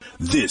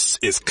This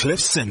is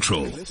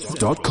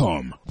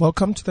CliffCentral.com.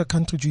 Welcome to the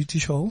Country Duty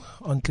Show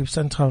on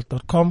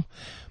CliffCentral.com.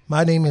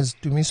 My name is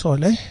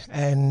Dumisole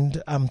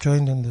and I'm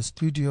joined in the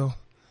studio.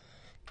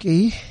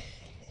 Ki.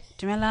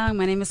 Dumelang,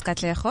 my name is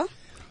Katlego.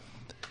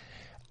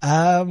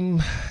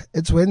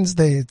 It's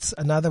Wednesday. It's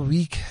another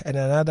week and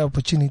another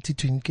opportunity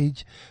to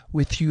engage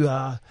with you,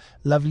 our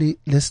lovely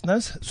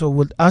listeners. So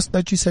we'll ask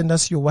that you send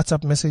us your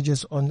WhatsApp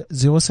messages on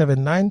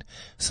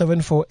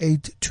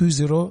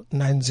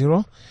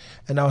 079-748-2090.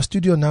 And our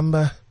studio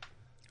number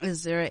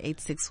is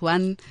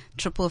 0861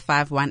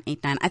 555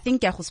 189. I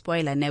think I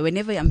spoiler now.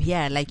 Whenever I'm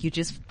here, like you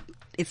just,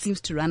 it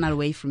seems to run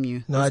away from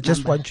you. No, I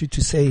just want you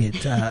to say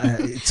it.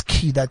 It's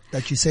key that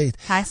you say it.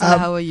 Hi, Sala,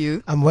 how are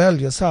you? I'm well,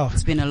 yourself?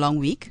 It's been a long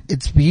week.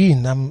 It's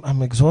been.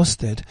 I'm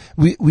exhausted.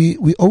 We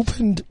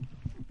opened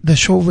the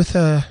show with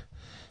a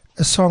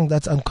song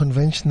that's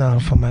unconventional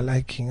for my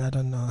liking. I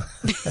don't know.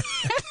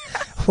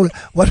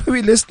 What were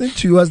we listening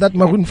to? Was that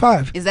Maroon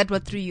 5? Is that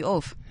what threw you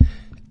off?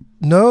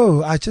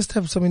 No, I just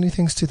have so many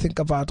things to think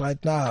about right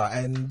now,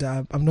 and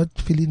I'm not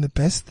feeling the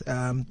best.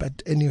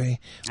 But anyway,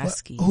 I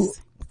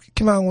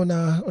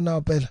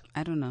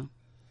don't know.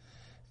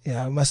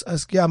 Yeah, I must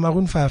ask. Yeah,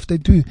 Maroon 5, they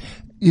do.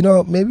 You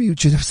know, maybe you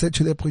should have said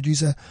to the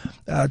producer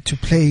to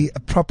play a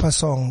proper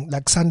song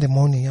like Sunday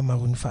Morning,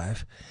 Maroon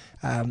 5.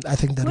 I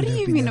think that. What would do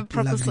have you been mean a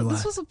proper song? one.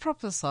 This was a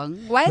proper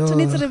song. Why no.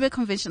 Need to be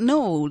conventional?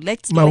 No,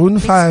 let's Maroon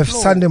 5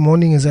 explore. Sunday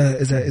Morning is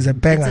a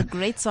banger. It's a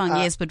great song,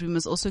 yes, but we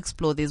must also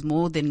explore. There's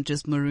more than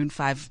just Maroon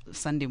 5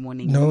 Sunday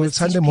Morning. No,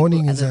 Sunday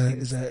Morning is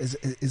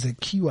a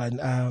key one.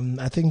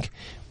 I think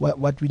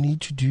what we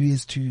need to do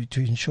is to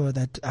ensure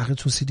that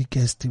Aretu City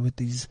gets with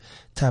these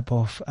type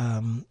of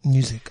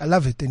music. I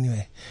love it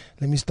anyway.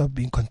 Let me stop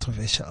being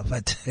controversial,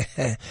 but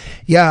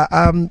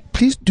yeah,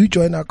 please do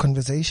join our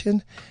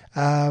conversation.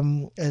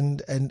 And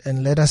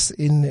let us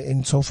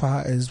in so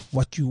far as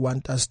what you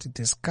want us to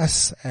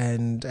discuss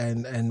and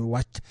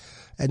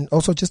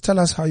also just tell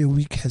us how your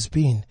week has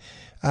been.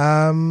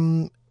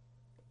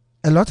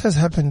 A lot has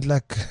happened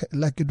like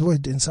it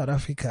would in South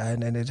Africa,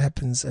 and it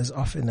happens as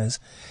often as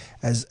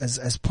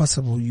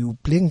possible. You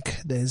blink,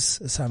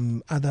 there's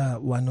some other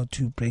one or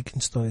two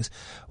breaking stories.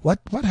 What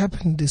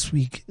happened this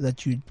week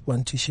that you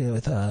want to share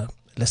with our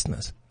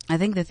listeners? I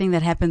think the thing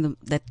that happened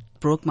that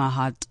broke my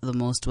heart the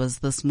most was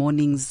this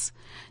morning's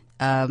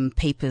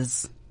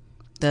papers,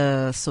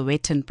 the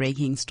Sowetan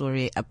breaking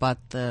story about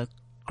the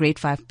grade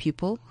 5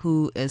 pupil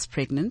who is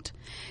pregnant.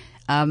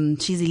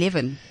 She's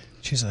 11.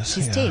 Jesus.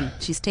 She's 10.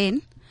 She's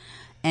 10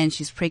 and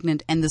she's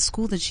pregnant. And the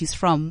school that she's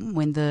from,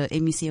 when the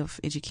MEC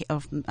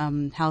of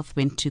Health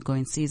went to go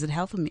and see, is it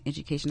Health or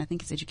Education? I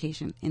think it's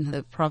Education in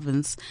the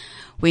province,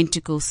 went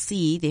to go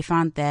see, they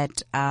found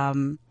that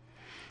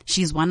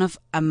she's one of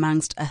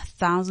amongst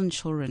 1,000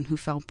 children who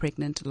fell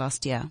pregnant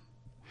last year.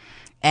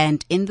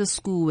 And in the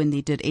school, when they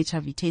did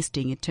HIV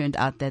testing, it turned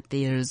out that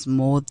there's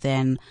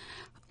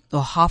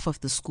half of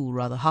the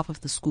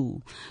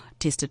school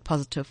tested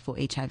positive for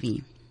HIV.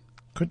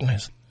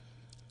 Goodness.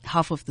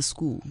 Half of the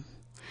school.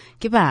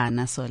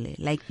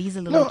 Like these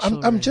are little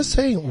children. I'm just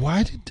saying,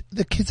 why did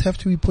the kids have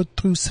to be put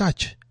through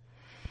such?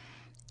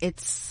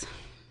 It's...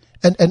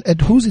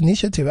 And whose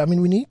initiative? I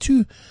mean, we need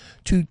to,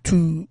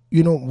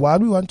 while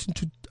we want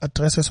to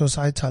address a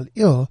societal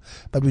ill,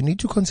 but we need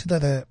to consider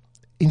the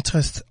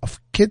interest of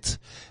kids,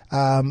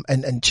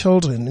 and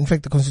children. In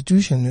fact, the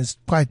Constitution is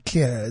quite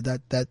clear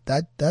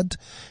that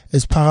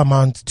is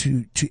paramount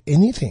to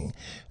anything.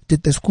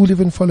 Did the school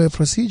even follow a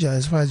procedure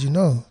as far as you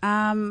know?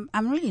 I'm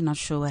really not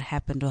sure what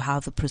happened or how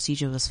the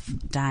procedure was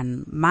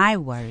done. My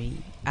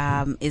worry,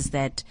 is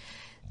that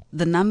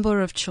the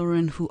number of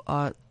children who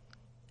are,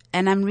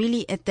 and I'm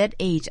really at that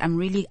age,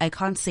 I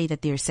can't say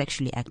that they're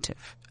sexually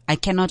active. I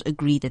cannot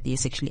agree that they're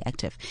sexually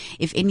active.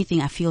 If anything,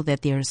 I feel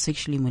that they're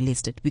sexually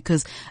molested,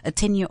 because a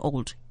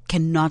 10-year-old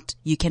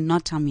you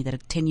cannot tell me that a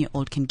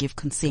 10-year-old can give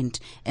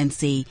consent and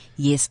say,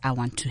 yes, I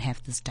want to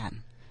have this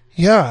done.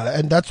 Yeah.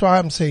 And that's why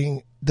I'm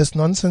saying this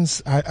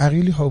nonsense. I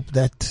really hope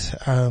that,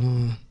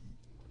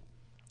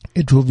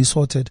 it will be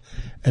sorted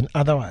and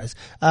otherwise.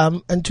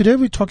 And today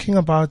we're talking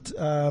about,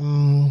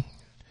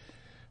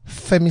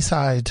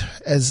 femicide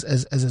as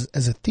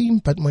a theme,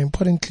 but more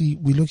importantly,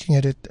 we're looking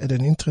at it at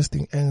an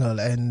interesting angle,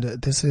 and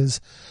this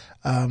is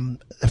a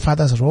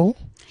father's role.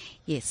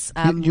 Yes,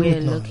 we're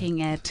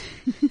looking at.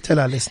 Tell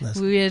our listeners.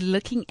 We're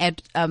looking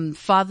at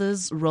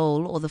father's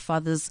role, or the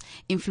father's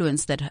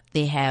influence that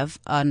they have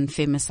on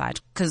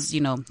femicide, because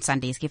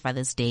Sunday is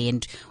Father's Day,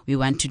 and we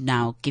want to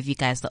now give you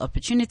guys the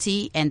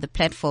opportunity and the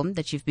platform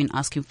that you've been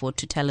asking for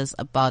to tell us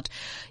about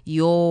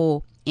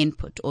your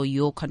input or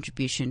your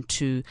contribution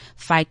to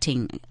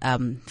fighting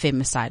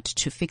femicide,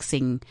 to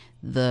fixing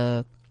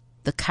the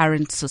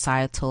current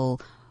societal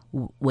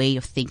way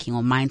of thinking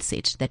or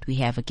mindset that we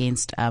have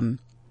against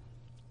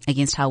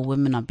how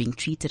women are being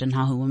treated and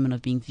how women are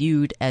being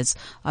viewed as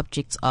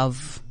objects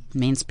of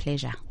men's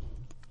pleasure.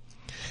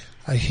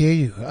 I hear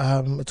you.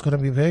 It's going to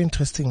be a very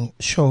interesting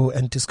show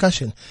and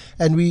discussion.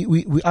 And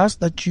we ask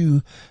that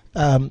you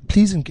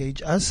please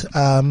engage us.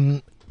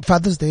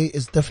 Father's Day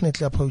is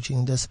definitely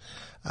approaching this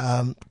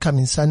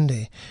coming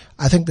Sunday.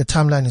 I think the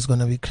timeline is going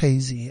to be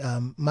crazy.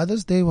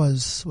 Mother's Day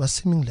was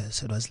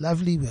seamless. It was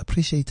lovely. We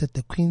appreciated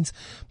the queens,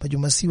 but you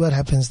must see what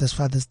happens this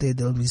Father's Day.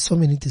 There will be so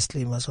many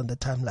disclaimers on the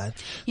timeline.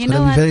 You it's know going to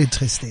be what? very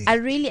interesting. I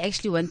really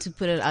actually want to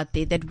put it out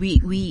there that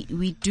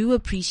we do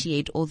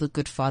appreciate all the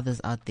good fathers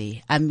out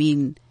there. I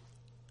mean,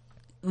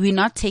 we're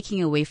not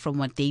taking away from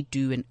what they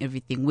do and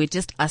everything. We're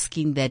just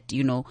asking that,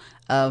 you know,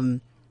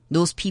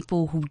 those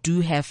people who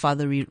do have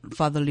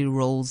fatherly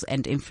roles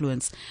and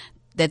influence,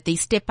 that they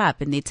step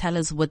up and they tell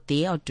us what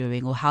they are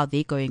doing or how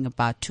they're going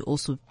about to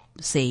also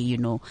say, you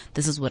know,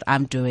 this is what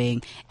I'm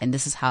doing and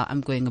this is how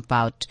I'm going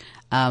about,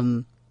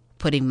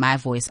 putting my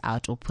voice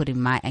out or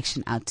putting my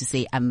action out to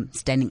say I'm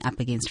standing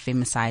up against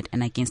femicide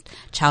and against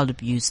child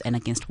abuse and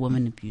against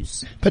women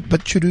abuse.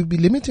 But should we be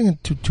limiting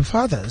it to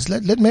fathers?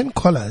 Let men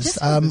call us.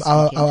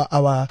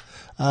 Our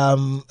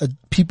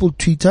people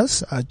tweet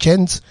us.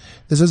 Gents,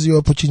 this is your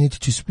opportunity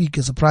to speak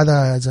as a brother,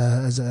 as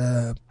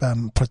a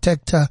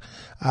protector,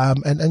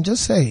 and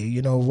just say,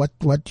 you know,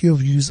 what your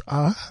views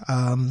are.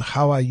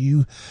 How are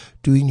you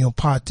doing your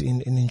part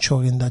in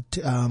ensuring that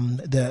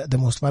the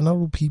most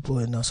vulnerable people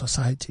in our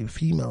society,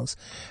 females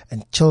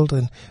and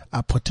children,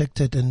 are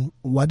protected, and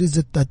what is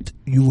it that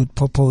you would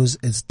propose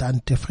is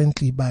done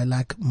differently by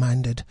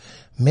like-minded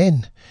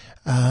men?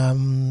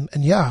 And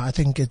yeah, I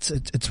think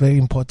it's very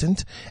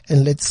important.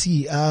 And let's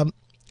see,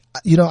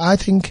 you know, I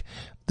think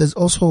there's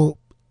also,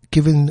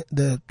 given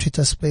the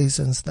Twitter space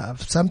and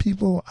stuff, some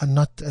people are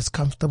not as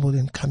comfortable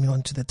in coming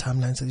onto the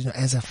timelines, you know,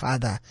 as a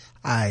father,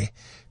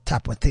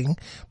 type of thing.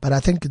 But I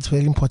think it's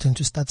very important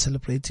to start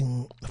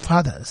celebrating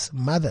fathers,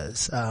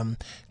 mothers,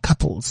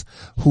 couples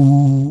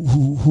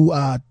who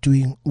are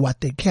doing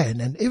what they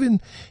can. And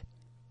even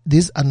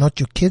these are not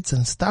your kids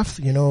and stuff,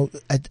 you know,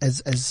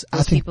 as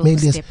I think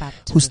mainly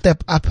who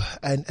step up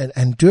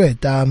and do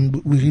it.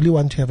 We really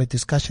want to have a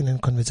discussion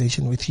and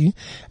conversation with you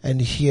and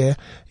hear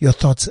your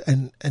thoughts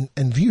and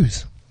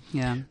views.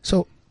 Yeah.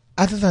 So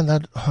other than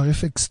that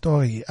horrific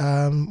story,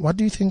 what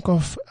do you think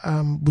of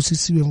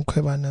Busisiwe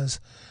Mkhwebane's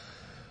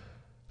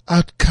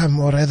outcome,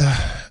 or rather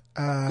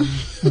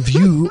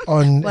view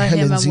on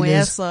Helen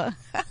Zile's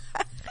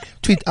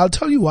tweet? I'll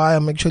tell you why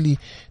I'm actually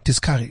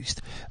discouraged.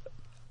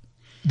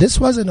 This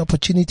was an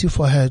opportunity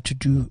for her to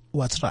do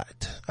what's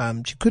right.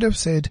 She could have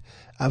said,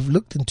 I've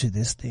looked into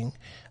this thing.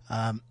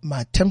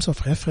 My terms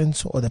of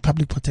reference or the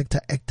Public Protector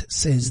Act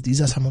says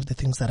these are some of the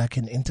things that I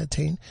can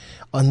entertain.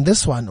 On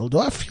this one, although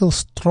I feel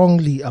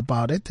strongly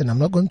about it and I'm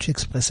not going to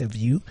express a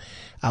view,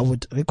 I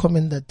would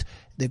recommend that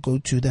they go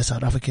to the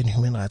South African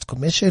Human Rights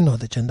Commission or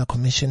the Gender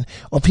Commission,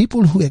 or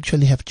people who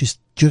actually have just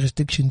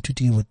jurisdiction to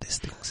deal with these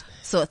things.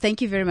 So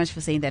thank you very much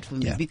for saying that for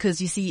me,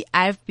 because you see,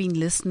 I've been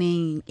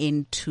listening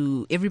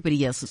into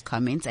everybody else's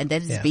comments, and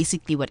that is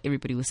basically what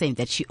everybody was saying,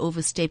 that she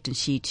overstepped and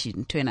she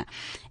didn't turn up.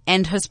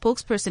 And her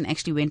spokesperson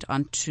actually went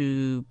on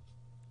to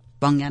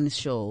Bongyan's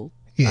show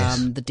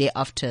the day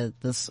after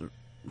this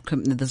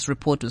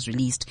report was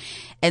released,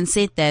 and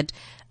said that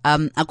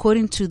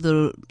according to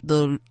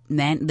the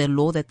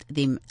law that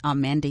they are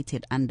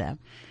mandated under,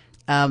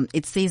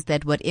 it says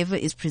that whatever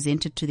is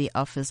presented to the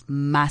office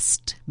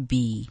must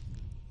be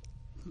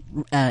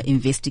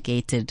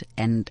investigated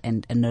and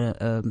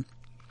a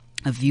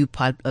view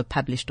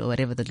published, or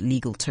whatever the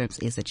legal terms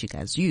is that you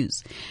guys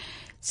use.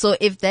 So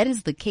if that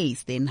is the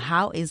case, then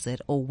how is it,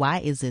 or why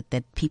is it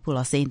that people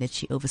are saying that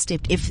she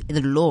overstepped? If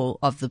the law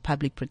of the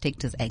Public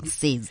Protectors Act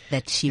says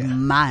that she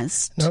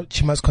must. No,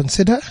 she must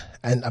consider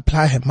and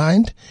apply her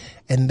mind.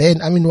 And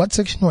then, I mean, what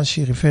section was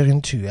she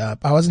referring to?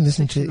 I wasn't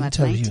listening to the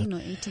interview. 19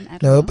 or 18, I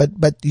don't know.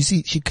 But you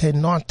see, she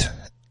cannot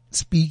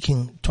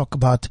talk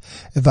about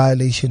a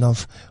violation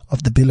of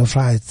the Bill of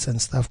Rights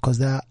and stuff, because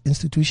there are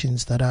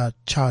institutions that are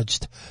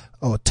charged,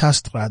 or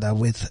tasked rather,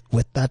 with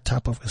that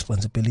type of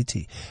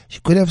responsibility. She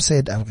could have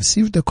said, I've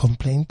received a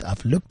complaint,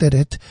 I've looked at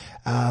it,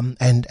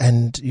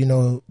 and you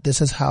know,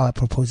 this is how I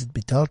propose it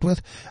be dealt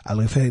with. I'll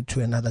refer it to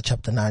another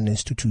Chapter 9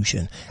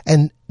 institution.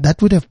 And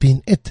that would have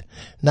been it.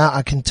 Now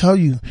I can tell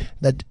you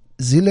that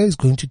Zile is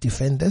going to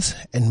defend this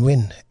and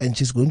win, and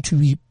she's going to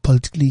be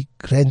politically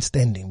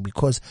grandstanding,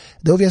 because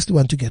they obviously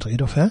want to get rid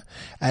of her,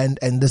 and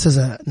this is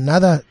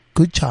another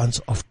good chance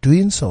of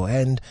doing so.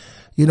 And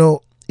you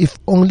know, if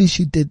only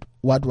she did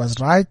what was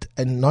right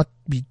and not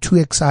be too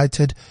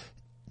excited,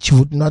 she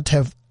would not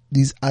have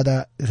these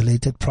other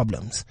related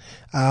problems.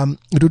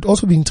 It would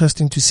also be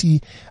interesting to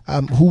see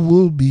who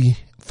will be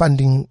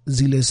funding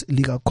Zile's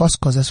legal costs,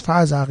 because as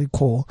far as I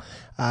recall,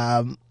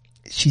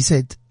 she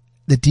said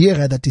the DA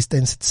rather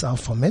distanced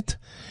itself from it.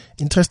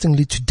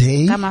 Interestingly,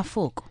 today,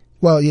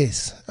 well,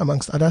 yes,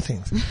 amongst other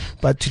things.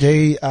 But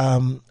today,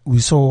 we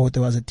saw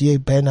there was a DA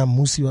banner,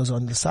 Musi was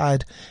on the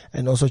side,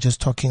 and also just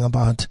talking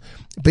about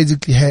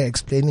basically her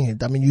explaining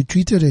it. I mean, you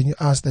tweeted and you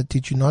asked that,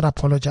 did you not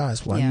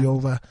apologize while you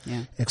over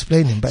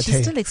explaining? But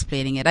she's still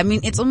explaining it. I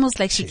mean, it's almost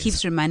like she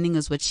keeps reminding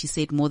us what she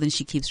said more than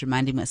she keeps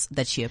reminding us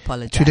that she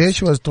apologized. Today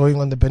she was throwing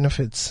on the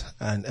benefits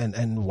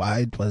and why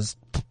it was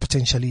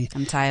potentially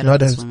I'm tired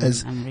not of this as, woman.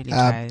 as I'm really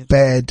tired.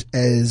 bad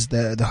as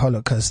the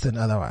Holocaust and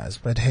otherwise.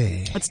 But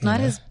hey, It's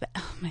not as bad.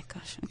 Oh my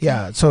gosh. Okay.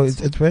 yeah. So it's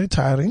very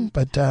tiring,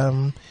 but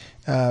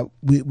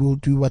we will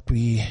do what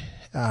we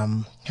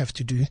have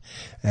to do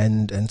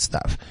and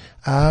stuff.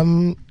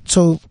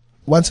 So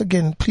once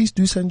again, please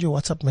do send your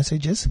WhatsApp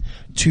messages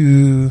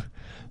to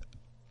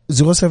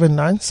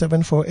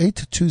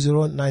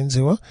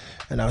 079-748-2090,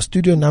 and our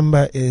studio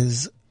number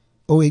is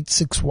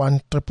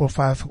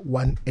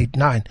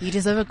 0861-555-189. You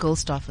deserve a gold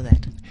star for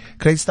that.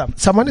 Great stuff.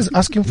 Someone is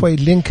asking for a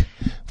link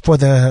for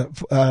the,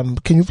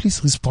 can you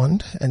please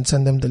respond and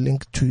send them the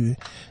link to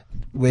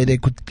where they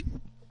could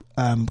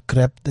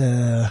grab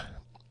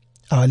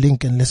our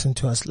link and listen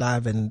to us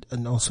live and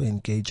also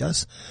engage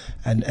us.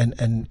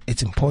 And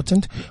it's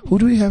important. Who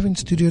do we have in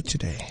studio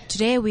today?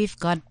 Today we've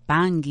got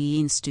Bangi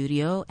in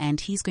studio, and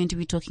he's going to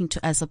be talking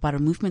to us about a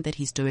movement that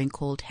he's doing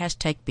called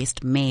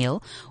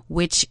 #BestMale,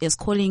 which is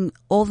calling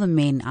all the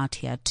men out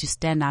here to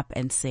stand up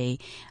and say,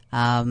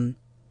 I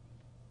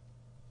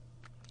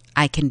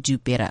can do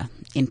better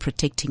in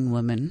protecting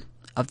women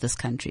of this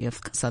country,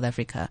 of South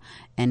Africa,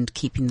 and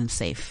keeping them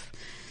safe.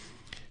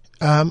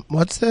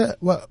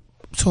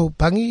 So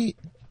Bangi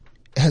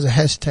has a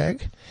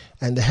hashtag,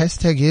 and the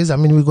hashtag is,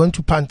 we're going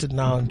to punt it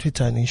now on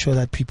Twitter and ensure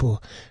that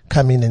people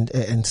come in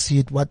and see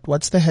it.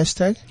 What's the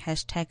hashtag?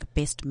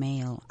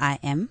 #BestMale. I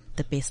am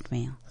the best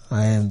male.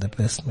 I am the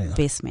best male.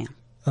 Best male.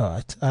 All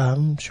right.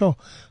 Sure.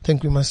 I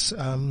think we must,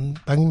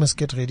 Bangi must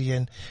get ready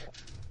and,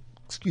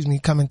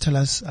 come and tell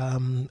us,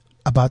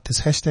 about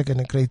this hashtag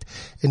and a great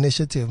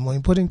initiative. More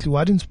importantly,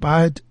 what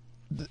inspired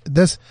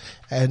this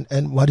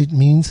and what it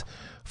means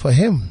for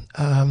him,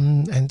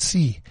 and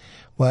see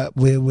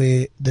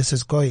where this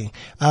is going.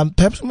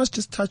 Perhaps we must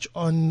just touch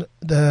on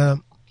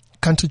the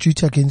Country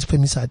Duty Against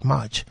Femicide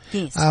March.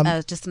 Yes,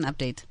 just an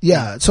update.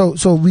 Yeah,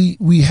 so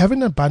we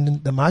haven't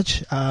abandoned the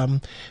march.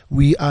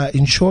 We are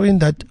ensuring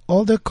that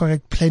all the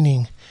correct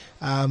planning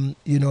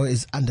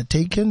is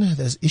undertaken.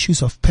 There's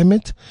issues of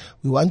permit.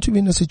 We want to be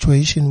in a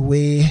situation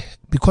where,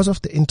 because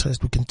of the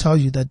interest, we can tell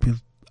you that we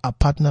are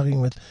partnering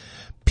with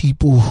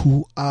people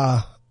who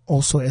are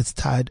also as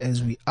tired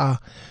as we are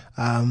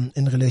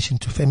in relation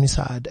to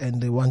femicide,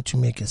 and they want to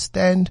make a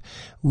stand.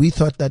 We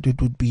thought that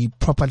it would be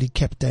properly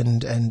kept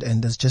and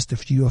there's just a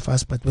few of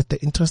us, but with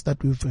the interest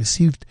that we've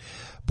received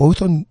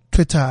both on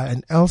Twitter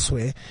and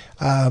elsewhere,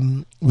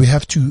 we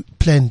have to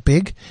plan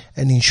big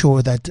and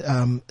ensure that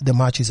the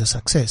march is a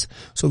success.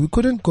 So we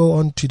couldn't go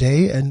on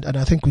today, and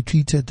I think we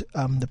tweeted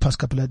the past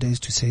couple of days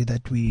to say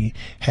that we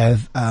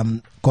have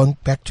gone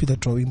back to the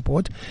drawing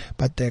board,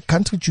 but the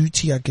Country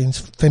Duty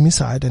Against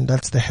Femicide, and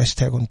that's the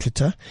hashtag on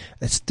Twitter,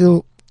 it's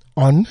still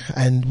on,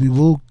 and we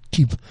will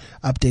keep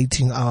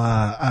updating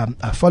our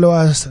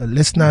followers, our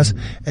listeners,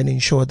 and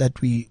ensure that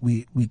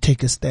we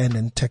take a stand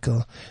and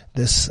tackle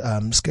this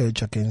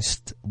scourge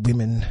against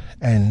women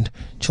and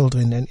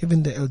children and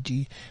even the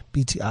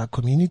LGBTI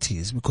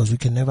communities, because we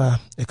can never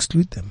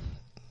exclude them.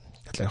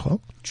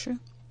 True,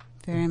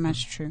 very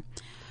much true.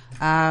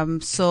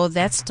 So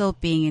that's still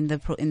being in the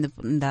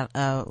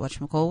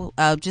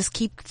just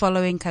keep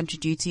following Country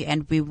Duty,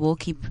 and we will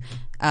keep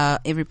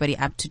everybody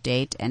up to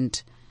date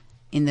and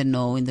in the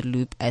know, in the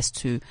loop, as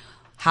to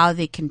how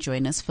they can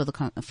join us for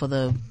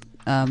the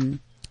and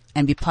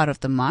be part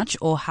of the march,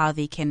 or how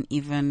they can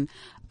even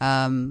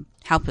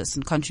help us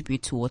and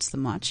contribute towards the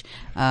march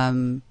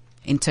in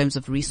terms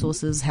of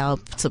resources,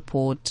 help,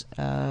 support,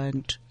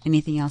 and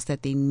anything else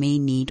that they may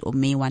need or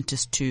may want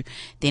us to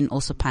then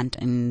also punt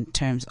in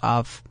terms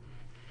of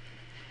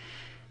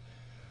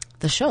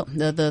the show,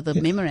 the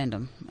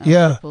memorandum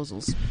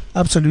proposals.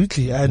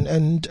 Absolutely,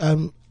 and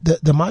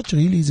the march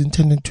really is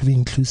intended to be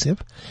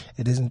inclusive.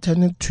 It is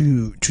intended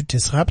to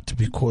disrupt,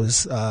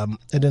 because at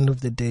the end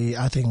of the day,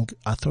 I think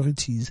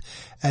authorities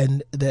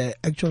and the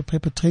actual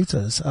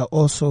perpetrators are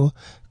also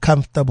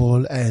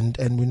comfortable, and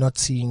we're not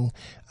seeing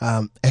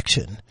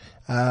action.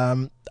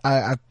 I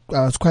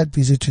was quite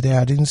busy today.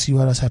 I didn't see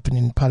what was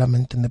happening in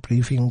Parliament and the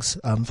briefings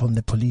from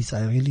the police.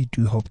 I really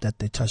do hope that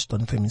they touched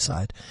on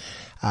femicide,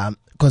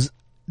 because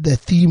the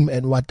theme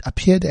and what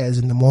appeared as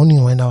in the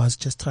morning when I was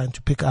just trying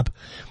to pick up,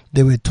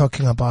 they were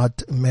talking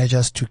about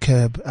measures to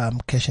curb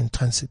cash and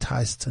transit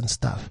heists and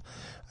stuff.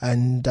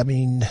 And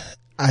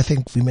I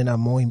think women are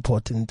more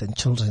important than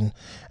children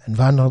and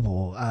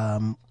vulnerable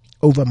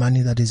over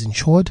money that is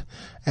insured.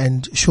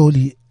 And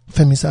surely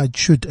femicide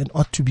should and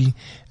ought to be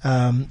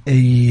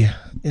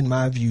in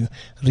my view,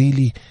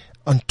 really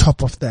on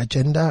top of the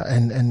agenda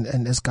and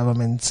as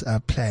government's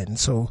plan.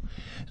 So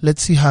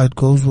let's see how it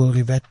goes. We'll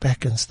revert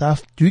back and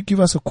stuff. Do give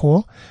us a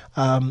call,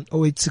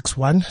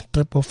 0861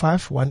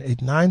 555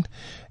 189.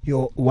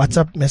 Your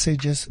WhatsApp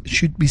messages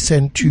should be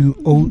sent to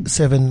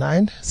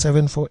 079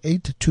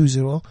 748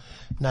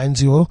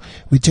 2090.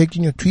 We're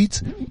taking your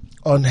tweets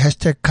on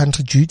hashtag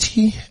Country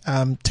Duty,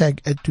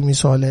 tag at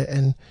Tumisole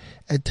and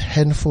at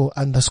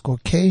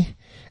handful_K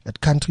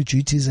at Country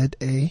Duty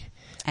ZA.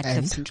 At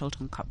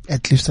cliffcentral.com.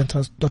 At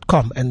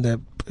cliffcentral.com. And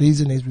the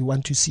reason is we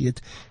want to see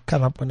it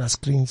come up on our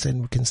screens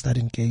and we can start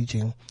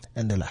engaging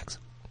and the likes.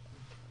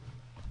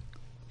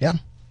 Yeah.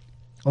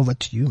 Over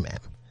to you, ma'am.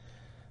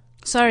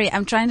 Sorry,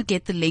 I'm trying to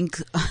get the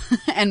link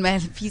and my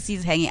PC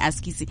is hanging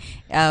ASCII.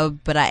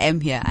 But I am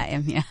here.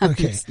 I'm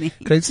Okay, listening.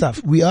 great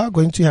stuff. We are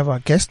going to have our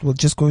guest. We'll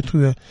just go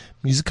through a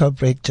musical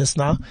break just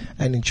now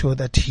and ensure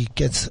that he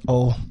gets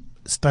all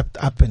strapped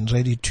up and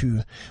ready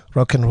to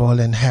rock and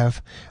roll and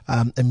have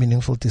a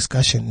meaningful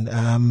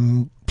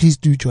discussion. Please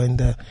do join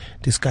the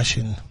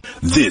discussion.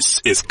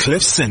 This is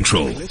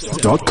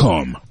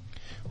CliffCentral.com.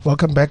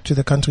 Welcome back to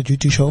the Country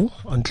Duty Show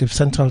on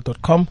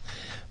CliffCentral.com.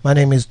 My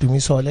name is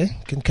Dumisole. You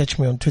can catch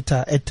me on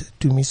Twitter at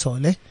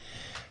Dumisole.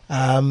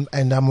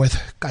 And I'm with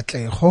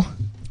Katlego.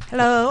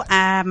 Hello,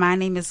 my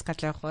name is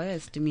Katlego,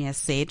 as Dumi has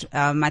said.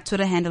 My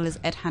Twitter handle is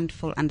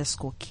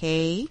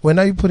 @handful_K. When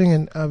are you putting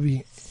in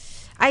Abby?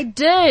 I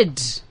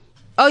did.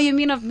 Oh, you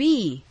mean of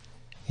me?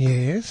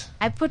 Yes.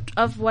 I put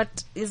of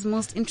what is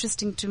most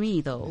interesting to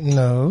me, though.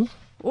 No.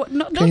 No, Can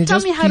you don't tell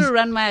just me how please- to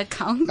run my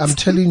account. I'm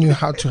telling you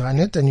how to run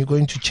it, and you're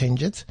going to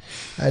change it.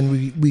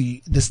 And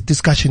this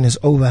discussion is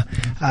over.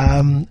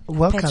 Welcome.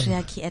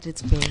 Patriarchy at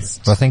its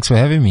best. Well, thanks for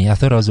having me. I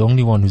thought I was the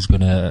only one who's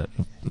gonna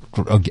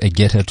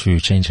get her to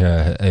change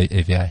her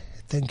AVI.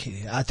 Thank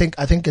you. I think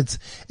it's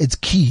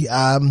key.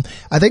 I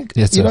think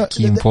It's of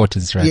key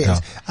importance right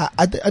yes.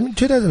 I mean,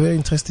 Twitter is a very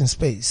interesting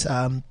space.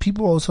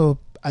 People also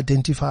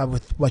identify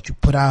with what you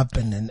put up,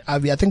 and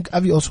Avi, I think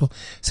Avi also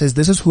says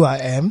this is who I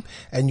am,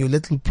 and your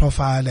little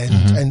profile,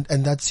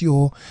 and that's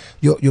your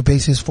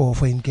basis for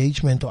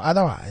engagement or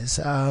otherwise.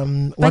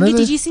 Bangi,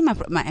 did you see my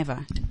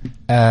Eva?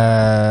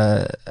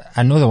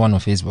 I know the one on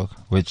Facebook,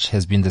 which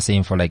has been the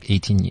same for like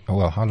 18 years.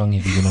 Well, how long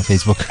have you been on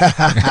Facebook?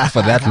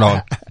 For that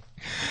long.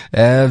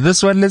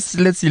 This one, let's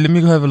see. Let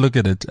me go have a look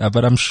at it.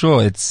 But I'm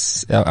sure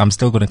I'm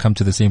still going to come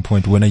to the same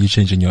point. When are you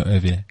changing your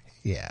AVI?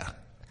 Yeah.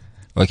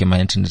 Okay, my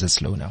internet is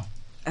slow now.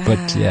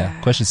 But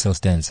yeah, question still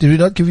stands. Did we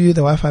not give you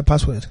the Wi-Fi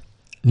password?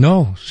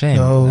 No, shame.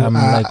 No, I'm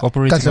like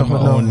operating on my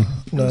own.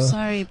 No, I'm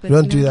sorry, but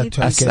don't do that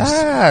to our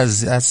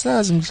Asaz,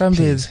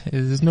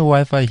 there's no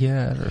Wi-Fi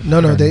here.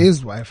 No, there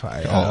is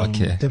Wi-Fi. Oh,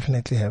 okay.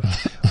 Definitely have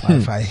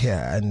Wi-Fi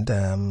here, and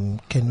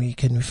can we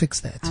fix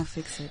that? I'll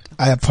fix it.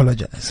 I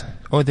apologize.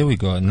 Oh, there we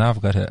go. Now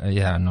I've got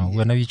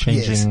when are you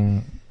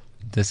changing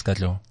this,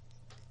 Katlo?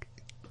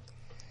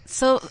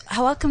 So,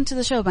 welcome to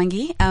the show,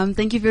 Bangi.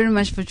 Thank you very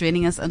much for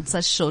joining us on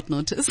such short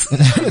notice.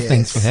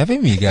 Thanks for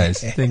having me,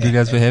 guys. Thank you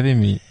guys for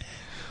having me.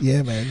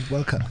 Yeah, man.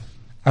 Welcome.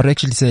 I'd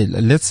actually say,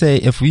 let's say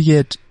if we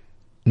get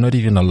not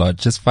even a lot,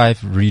 just 5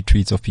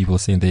 retweets of people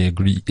saying they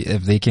agree,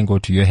 if they can go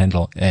to your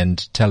handle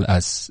and tell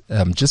us,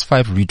 just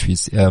 5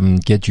 retweets,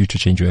 get you to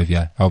change your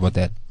AVI. How about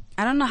that?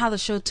 I don't know how the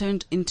show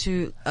turned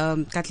into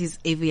Katli's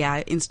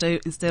AVI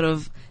instead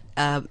of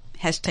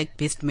hashtag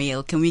best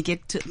male. Can we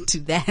get to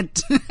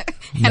that and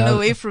No.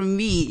 away from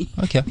me?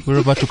 Okay, we're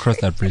about to cross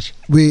that bridge.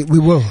 We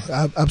will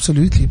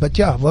absolutely. But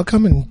yeah,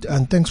 welcome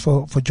and thanks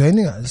for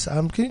joining us.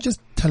 Can you just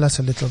tell us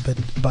a little bit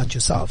about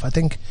yourself? I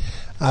think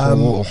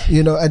Cool.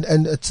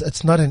 and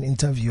it's not an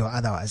interview or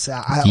otherwise.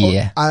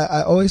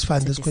 I always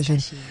find this question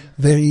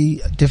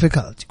very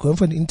difficult. Going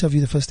for an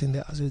interview, the first thing they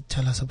ask you,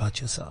 tell us about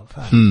yourself.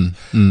 And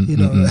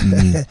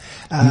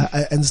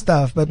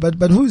stuff.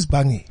 But who is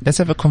Bangi? Let's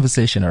have a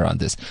conversation around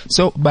this.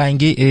 So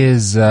Bangi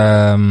is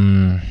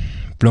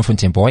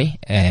Bloemfontein boy,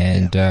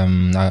 and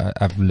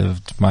I've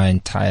lived my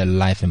entire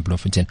life in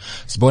Bloemfontein. I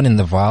was born in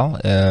the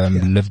Vaal,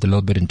 lived a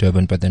little bit in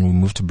Durban, but then we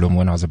moved to Bloem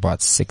when I was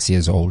about 6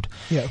 years old.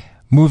 Yeah.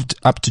 Moved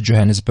up to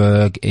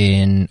Johannesburg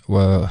in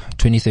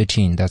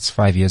 2013. That's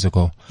 5 years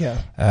ago.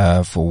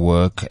 Yeah. For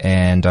work,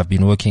 and I've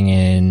been working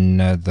in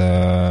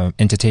the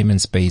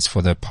entertainment space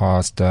for the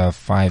past a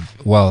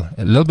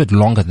little bit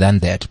longer than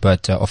that,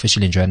 but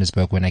officially in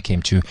Johannesburg when I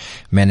came to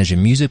manage a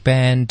music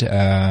band,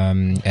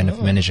 and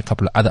I've managed a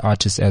couple of other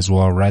artists as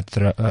well.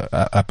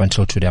 Up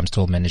until today, I'm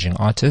still managing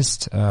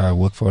artists.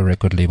 Work for a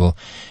record label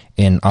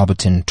in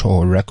Alberton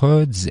Tor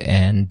Records,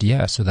 and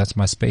so that's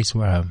my space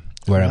where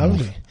I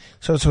move.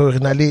 So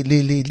an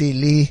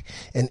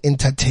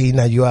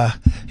entertainer, you are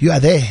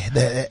there,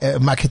 the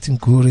marketing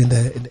guru in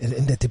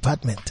the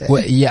department.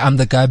 Well, yeah, I'm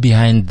the guy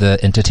behind the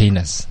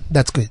entertainers.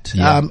 That's good.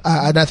 Yeah.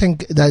 And I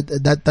think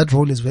that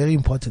role is very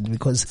important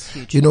because,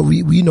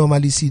 we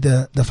normally see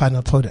the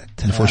final product.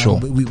 For sure.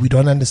 We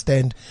don't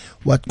understand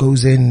what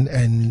goes in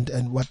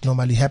and what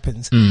normally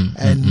happens.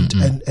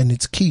 And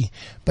it's key.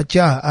 But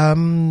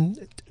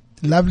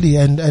lovely.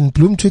 And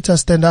Bloom Twitter,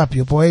 stand up.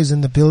 Your boy is in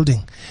the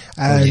building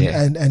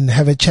and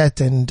have a chat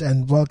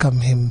and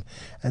welcome him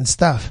and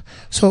stuff.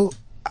 So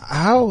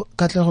how,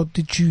 Katlego,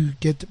 did you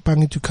get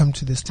Bangi to come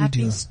to the I've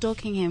studio? been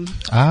stalking him.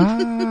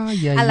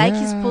 Yeah. I like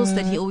his posts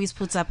that he always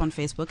puts up on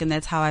Facebook, and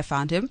that's how I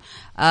found him.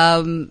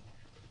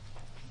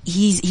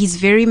 He's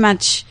very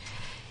much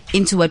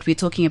into what we're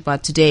talking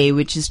about today,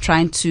 which is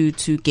trying to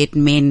get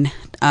men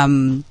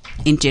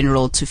in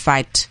general to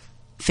fight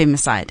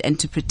femicide and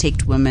to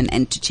protect women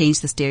and to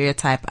change the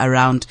stereotype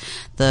around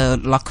the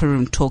locker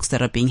room talks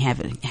that are being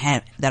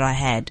had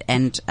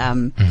and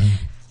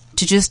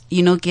to just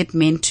get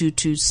men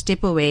to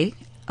step away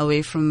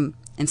from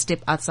and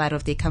step outside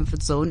of their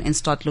comfort zone and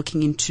start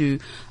looking into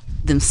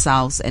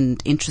themselves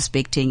and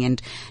introspecting and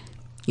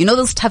You know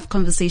those tough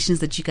conversations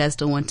that you guys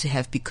don't want to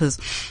have because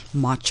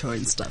macho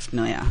and stuff.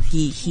 No, yeah,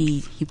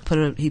 he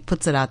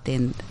puts it out there,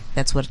 and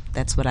that's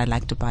what I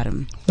liked about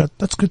him.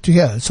 That's good to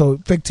hear. So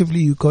effectively,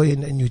 you go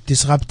in and you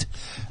disrupt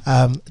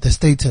the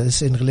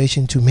status in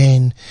relation to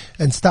men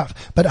and stuff.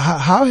 But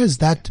how has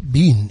that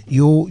been?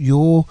 Your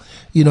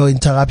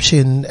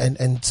interruption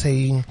and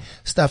saying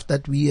stuff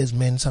that we as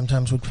men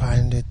sometimes would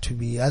find it to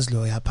be as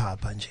lawyer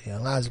papa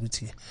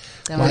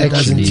why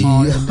doesn't he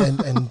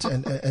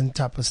and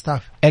type of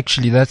stuff.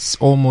 Actually, that's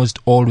almost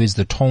always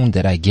the tone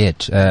that I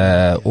get.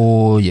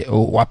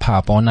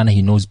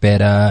 He knows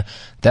better.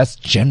 That's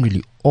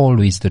generally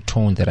always the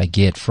tone that I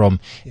get from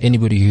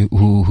anybody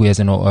who has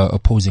an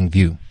opposing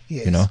view.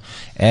 Yes. You know,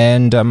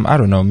 and I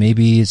don't know,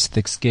 maybe it's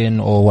thick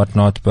skin or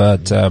whatnot,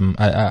 but I'm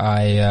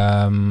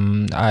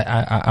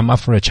up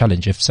for a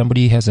challenge. If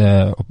somebody has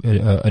an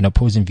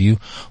opposing view,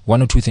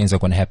 one or two things are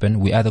going to happen.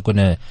 We're either going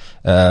to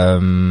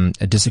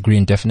disagree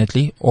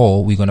indefinitely,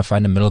 or we're going to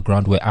find a middle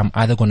ground where I'm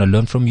either going to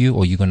learn from you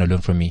or you're going to learn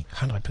from me.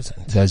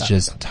 100%. That's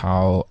just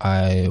how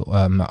I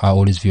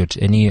always view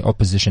it. Any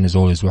opposition is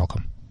always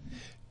welcome.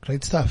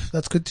 Great stuff.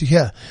 That's good to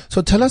hear.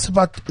 So tell us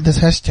about this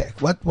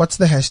hashtag. What's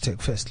the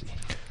hashtag, firstly?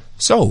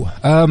 So,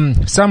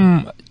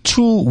 some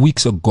 2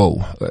 weeks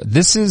ago,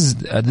 this is,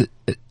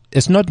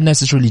 it's not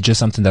necessarily just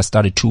something that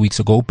started 2 weeks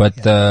ago, but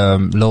the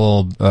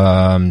little,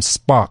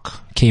 spark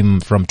came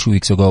from 2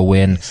 weeks ago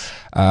when,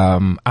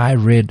 I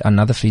read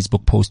another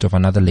Facebook post of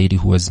another lady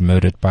who was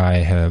murdered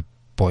by her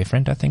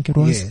boyfriend, I think it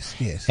was.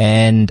 Yes.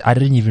 And I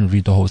didn't even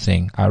read the whole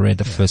thing. I read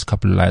the first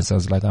couple of lines. I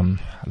was like, I'm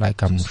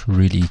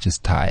really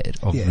just tired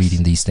of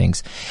reading these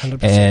things.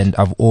 100%. And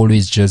I've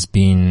always just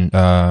been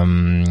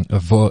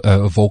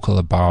vocal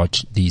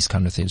about these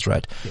kind of things,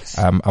 right? Yes.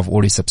 I've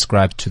always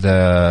subscribed to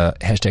the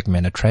hashtag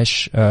Men Are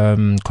Trash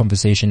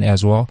conversation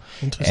as well.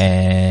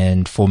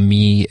 And for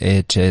me,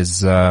 it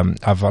is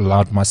I've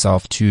allowed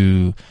myself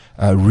to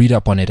read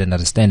up on it and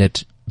understand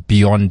it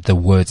beyond the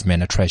words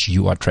men are trash,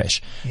 you are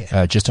trash.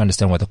 Just to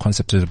understand what the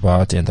concept is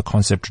about, and the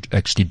concept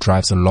actually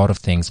drives a lot of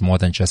things more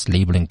than just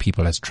labeling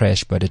people as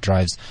trash, but it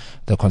drives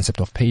the concept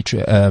of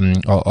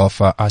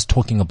us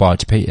talking about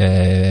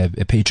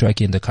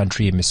patriarchy in the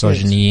country,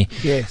 misogyny,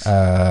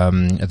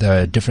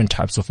 the different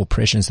types of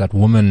oppressions that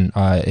women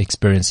are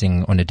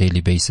experiencing on a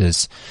daily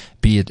basis,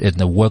 be it in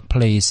the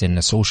workplace, in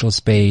the social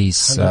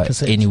space,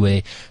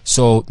 anyway.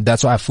 So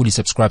that's why I fully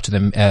subscribe to the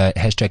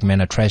hashtag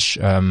Men Are Trash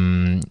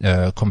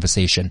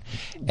conversation.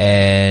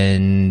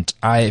 And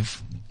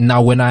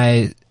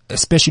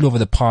especially over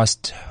the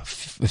past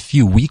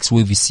few weeks,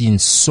 we've seen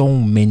so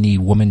many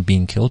women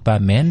being killed by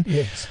men.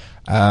 Yes.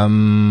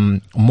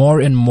 More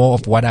and more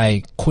of what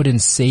I couldn't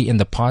say in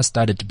the past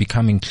started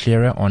becoming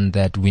clearer on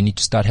that we need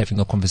to start having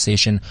a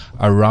conversation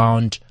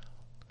around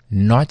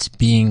not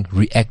being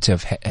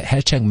reactive.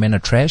 Hashtag Men Are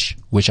Trash,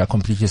 which I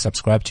completely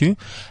subscribe to.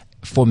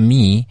 For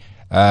me,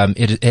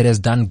 it has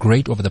done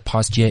great over the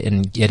past year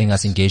in getting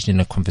us engaged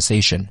in a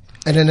conversation.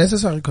 And a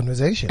necessary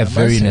conversation. A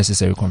very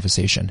necessary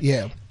conversation.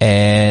 Yeah.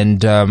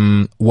 And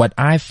what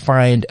I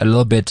find a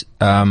little bit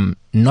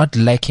not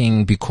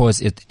lacking because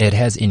it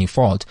has any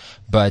fault,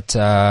 but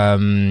I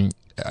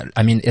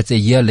mean, it's a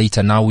year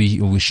later now.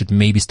 We should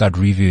maybe start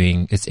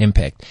reviewing its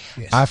impact.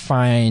 Yes. I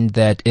find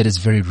that it is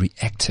very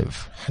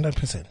reactive.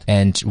 100%.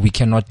 And we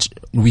can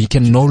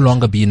no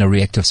longer be in a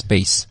reactive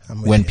space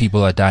when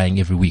people are dying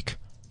every week.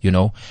 You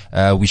know,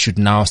 we should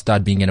now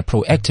start being in a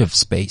proactive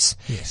space.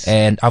 Yes.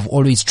 And I've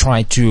always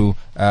tried to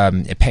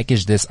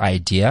package this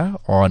idea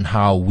on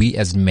how we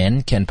as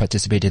men can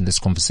participate in this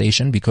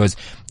conversation, because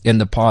in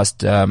the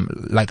past,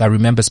 like I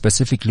remember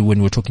specifically when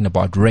we were talking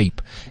about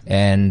rape,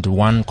 and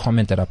one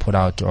comment that I put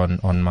out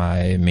on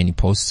my many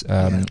posts,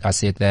 I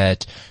said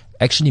that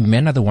actually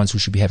men are the ones who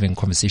should be having a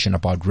conversation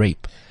about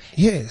rape.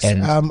 Yes.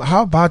 And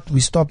how about we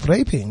stop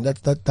raping?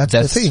 That's the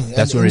thing.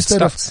 That's where it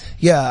starts.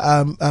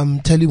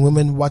 Telling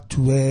women what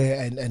to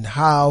wear and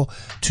how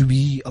to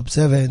be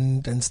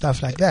observant and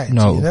stuff like that.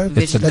 No, you know?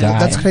 it's a guy.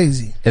 That's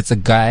crazy. It's a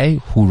guy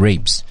who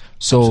rapes.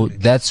 So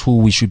that's who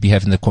we should be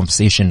having the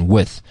conversation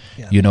with,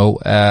 you know.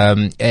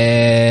 I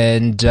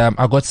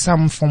got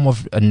some form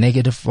of a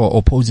negative or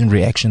opposing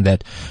reaction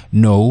that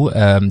no,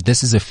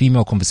 this is a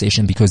female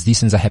conversation because these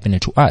things are happening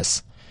to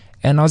us.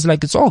 And I was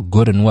like, it's all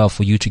good and well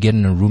for you to get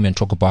in a room and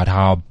talk about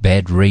how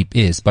bad rape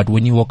is. But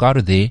when you walk out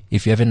of there,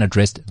 if you haven't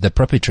addressed the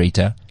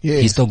perpetrator,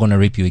 he's still going to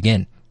rape you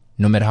again,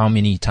 no matter how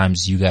many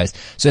times you guys.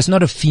 So it's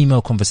not a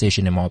female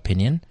conversation, in my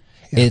opinion.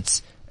 Yeah.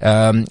 It's,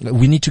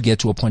 we need to get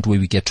to a point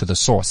where we get to the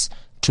source,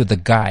 to the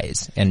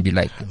guys, and be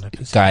like,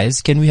 100%.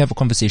 Guys, can we have a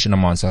conversation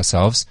amongst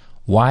ourselves?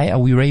 Why are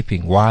we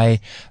raping?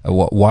 Why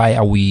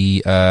are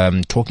we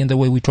talking the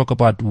way we talk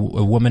about a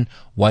woman?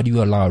 Why do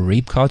you allow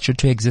rape culture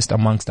to exist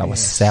amongst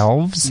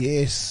ourselves?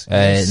 Yes.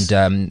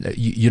 And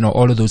you know,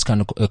 all of those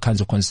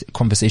kinds of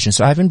conversations.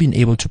 So I haven't been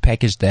able to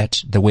package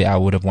that the way I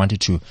would have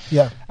wanted to.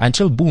 Yeah.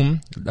 Until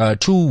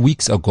 2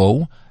 weeks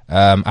ago,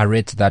 I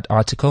read that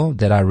article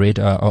that I read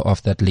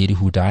of that lady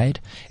who died,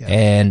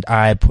 and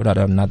I put out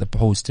another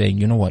post saying,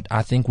 you know what,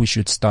 I think we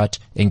should start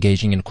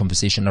engaging in a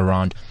conversation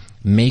around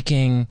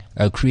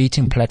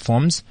creating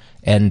platforms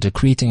and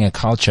creating a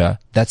culture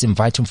that's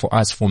inviting for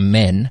us, for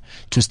men,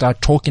 to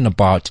start talking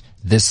about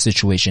this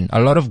situation. A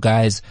lot of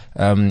guys,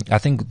 I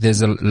think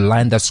there's a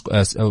line that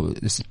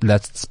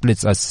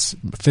splits us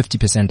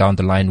 50% down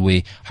the line,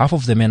 where half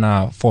of the men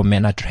are for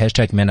men are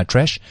hashtag men are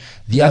trash.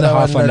 The other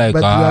half are like, but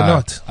you are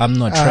not. I'm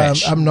not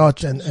trash. I'm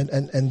not,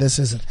 and this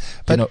isn't.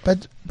 But, You know,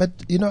 but,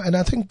 and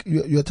I think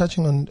you're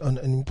touching on an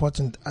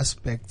important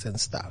aspect and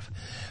stuff.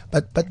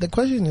 But the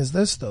question is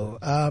this though,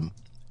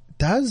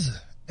 does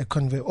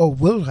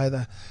will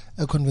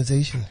a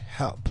conversation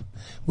help?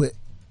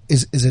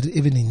 Is it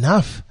even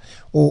enough,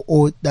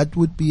 or that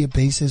would be a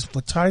basis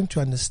for trying to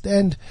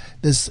understand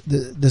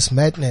this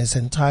madness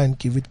and try and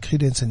give it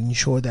credence and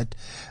ensure that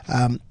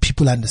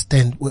people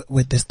understand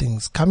where this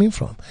thing's coming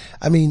from?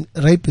 I mean,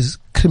 rape is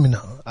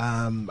criminal.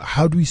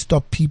 How do we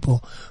stop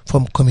people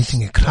from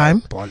committing a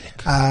crime?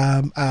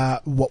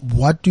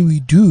 What do we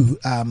do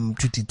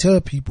to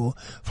deter people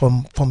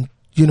from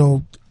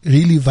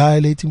really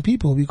violating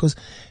people? Because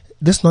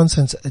this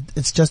nonsense,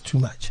 it's just too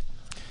much.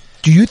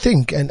 Do you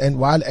think, and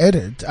while at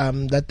it,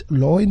 that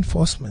law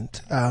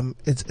enforcement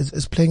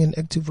is playing an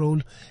active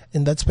role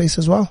in that space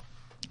as well?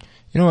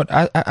 You know what?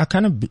 I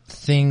kind of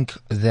think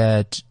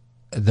that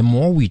the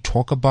more we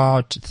talk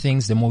about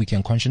things, the more we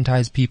can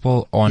conscientize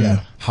people on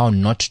how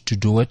not to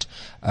do it.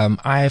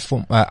 I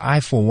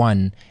for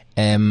one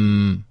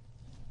am,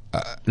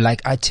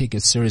 I take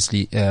it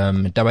seriously.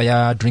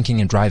 Dabaya,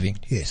 drinking and driving.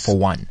 Yes. For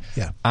one.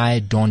 Yeah. I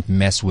don't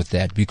mess with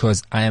that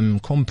because I am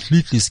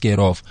completely scared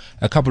of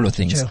a couple of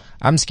things. Sure.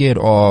 I'm scared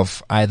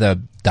of either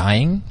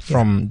dying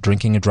from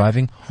drinking and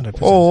driving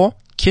 100%. or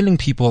killing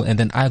people and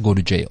then I go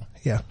to jail.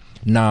 Yeah.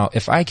 Now,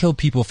 if I kill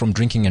people from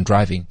drinking and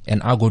driving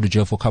and I go to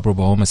jail for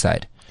culpable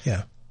homicide,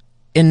 Yeah.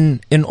 in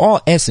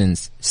all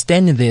essence,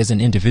 standing there as an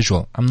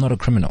individual, I'm not a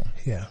criminal.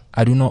 Yeah.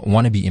 I do not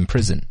want to be in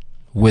prison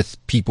with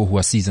people who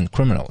are seasoned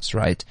criminals,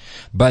 right?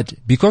 But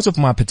because of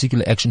my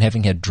particular action,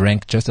 having had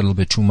drank just a little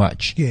bit too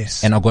much,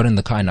 Yes. and I got in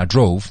the car and I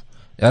drove,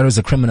 that was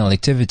a criminal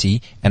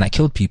activity, and I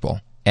killed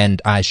people,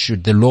 and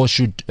the law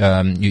should,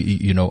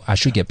 I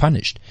should get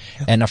punished,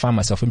 and I find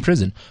myself in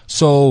prison.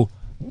 So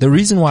the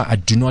reason why I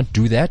do not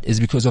do that is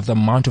because of the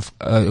amount of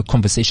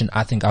conversation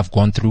I think I've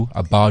gone through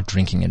about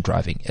drinking and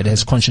driving. It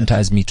has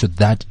conscientized me to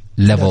that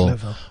level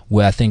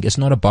where I think it's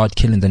not about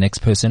killing the next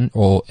person,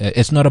 or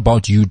it's not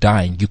about you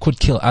dying. You could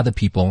kill other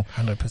people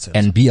 100%.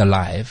 and be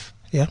alive.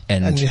 Yeah.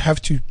 And you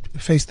have to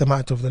face the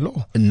might of the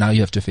law. And now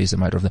you have to face the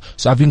might of the.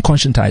 So I've been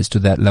conscientized to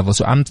that level.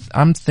 So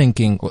I'm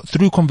thinking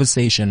through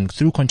conversation,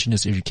 through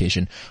continuous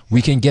education,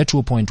 we can get to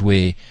a point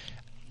where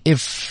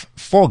if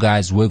 4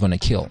 guys we're going to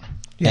kill,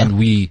 and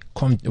we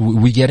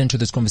get into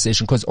this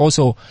conversation, because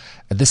also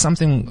there's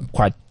something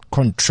quite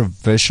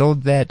controversial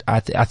that I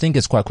think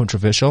is quite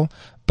controversial,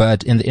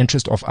 but in the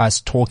interest of us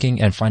talking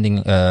and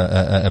finding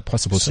a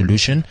possible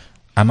solution,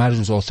 I might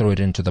as well throw it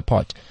into the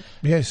pot.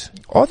 Yes.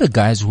 All the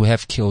guys who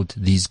have killed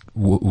these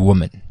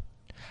women,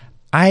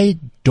 I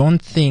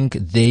don't think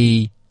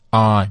they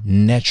are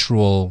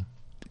natural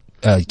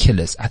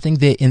killers. I think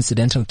they're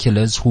incidental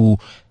killers who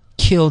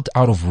killed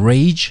out of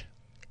rage,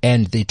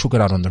 and they took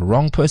it out on the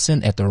wrong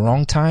person at the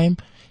wrong time.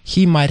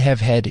 He might have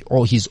had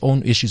all his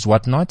own issues,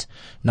 whatnot.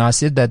 Now, I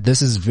said that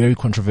this is very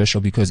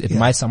controversial because it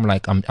might sound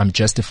like I'm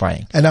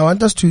justifying. And I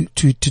want us to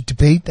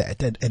debate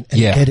that and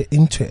get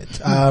into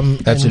it.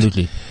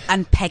 Absolutely.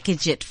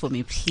 Unpackage it for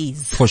me,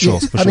 please. For sure.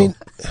 Yes, For I sure. mean,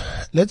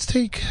 let's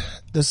take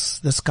this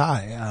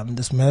guy,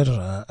 this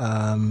murderer.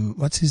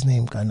 What's his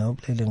name? That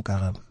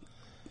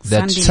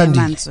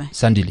Sandile.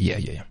 Sandile,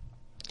 yeah.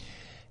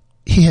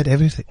 He had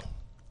everything.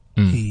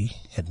 He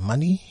had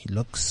money. He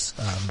looks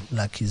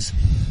like he's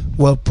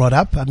well brought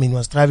up. I mean,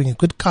 was driving a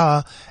good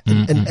car,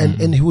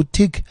 and he would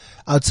tick,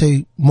 I'd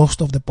say, most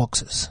of the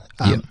boxes,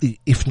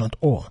 if not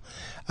all.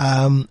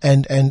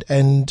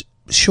 And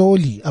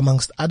surely,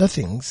 amongst other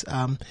things,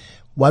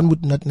 one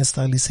would not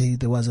necessarily say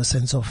there was a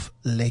sense of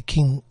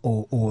lacking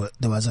or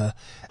there was a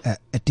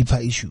deeper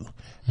issue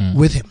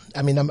with him.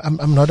 I mean,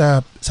 I'm not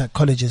a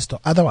psychologist or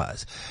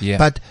otherwise,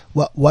 but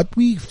what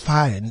we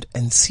find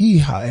and see,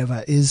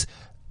 however, is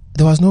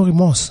there was no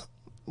remorse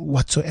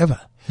whatsoever.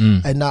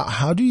 And now,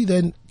 how do you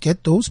then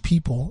get those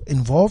people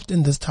involved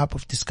in this type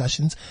of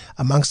discussions,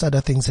 amongst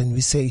other things, and we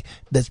say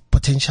there's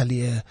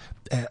potentially a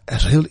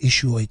real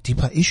issue or a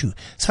deeper issue?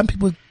 Some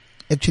people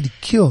actually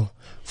kill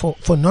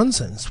for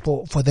nonsense,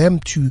 for them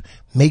to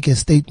make a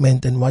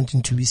statement and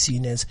wanting to be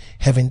seen as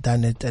having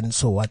done it, and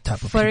so what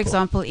type of people. For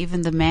example,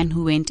 even the man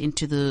who went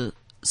into the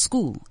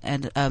school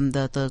and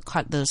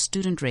the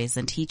student race,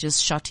 and he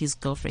just shot his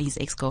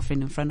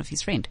ex-girlfriend in front of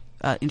his friend.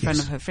 In front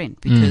of her friend,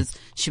 because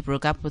she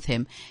broke up with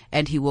him,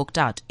 and he walked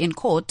out. In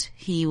court,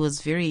 he was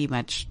very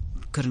much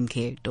couldn't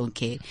care, don't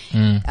care.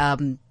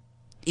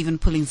 Even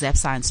pulling zap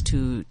signs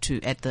to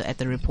at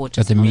the reporters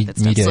at the and all that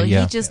stuff.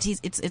 media. So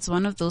it's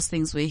one of those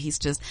things where he's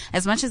just,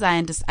 as much as I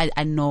understand,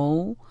 I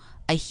know,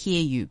 I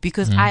hear you,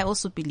 because I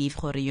also believe,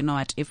 Jorge, you know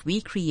what, if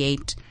we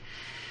create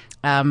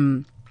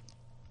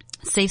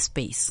safe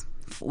space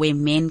where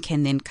men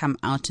can then come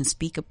out and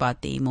speak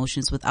about their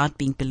emotions without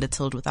being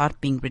belittled, without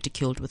being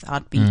ridiculed,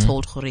 without being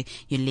told, "Hore,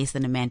 you're less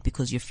than a man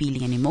because you're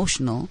feeling and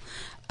emotional,"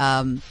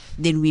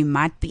 then we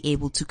might be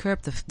able to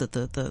curb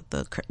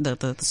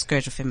the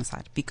scourge of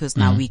femicide, because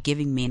now we're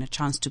giving men a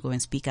chance to go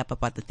and speak up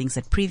about the things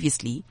that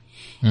previously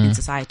in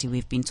society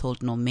we've been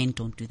told, no, men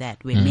don't do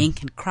that, where men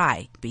can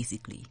cry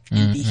basically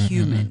and be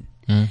human.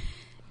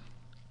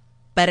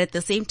 But at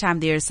the same time,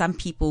 there are some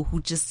people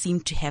who just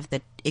seem to have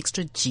that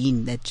extra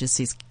gene that just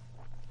says,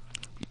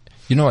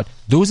 you know what?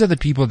 Those are the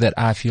people that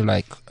I feel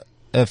like,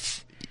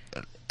 if,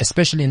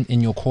 especially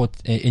in your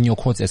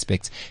court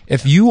aspects,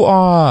 if you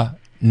are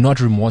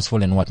not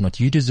remorseful and whatnot,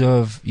 you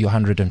deserve your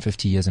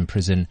 150 years in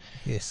prison.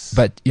 Yes.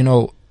 But you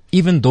know,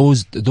 even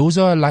those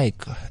are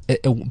like,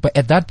 but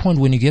at that point,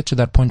 when you get to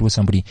that point with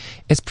somebody,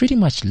 it's pretty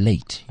much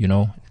late, you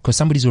know, because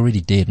somebody's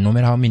already dead. No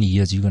matter how many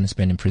years you're going to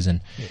spend in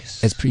prison,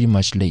 it's pretty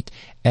much late.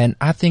 And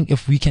I think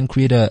if we can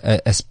create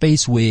a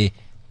space where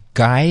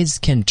guys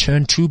can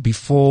turn to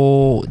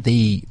before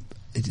they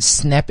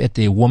snap at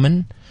their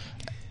woman,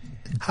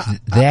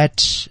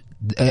 that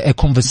a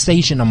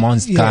conversation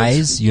amongst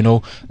guys, you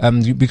know,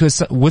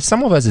 because with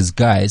some of us as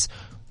guys,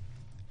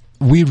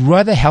 we'd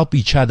rather help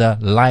each other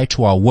lie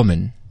to our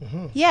woman.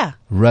 yeah,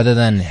 Rather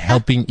than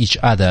helping each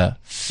other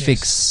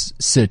fix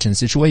certain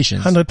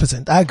situations.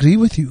 100%. I agree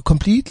with you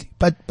completely.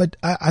 But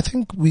I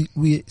think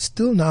we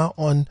still now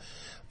on,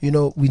 you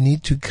know, we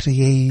need to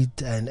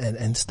create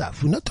and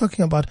stuff. We're not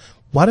talking about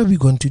what are we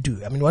going to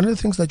do. I mean, one of the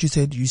things that you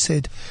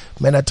said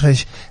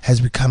Menatrish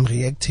has become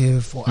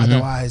reactive or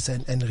otherwise,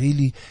 and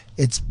really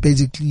it's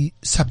basically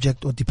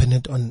subject or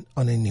dependent on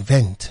an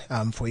event,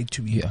 for it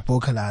to be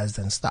vocalized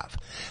and stuff.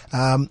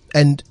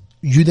 And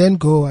you then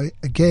go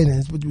again,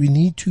 and we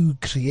need to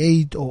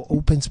create or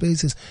open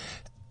spaces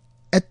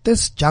at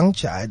this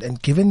juncture,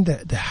 and given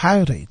the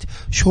high rate,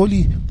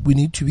 surely we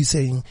need to be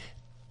saying,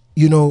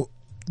 you know,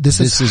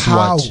 this is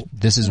how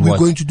we're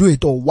going to do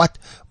it, or what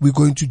we're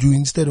going to do,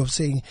 instead of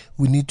saying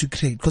we need to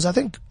create. Because I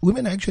think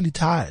women are actually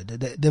tired.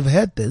 They've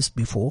heard this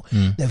before.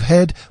 They've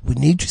heard we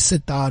need to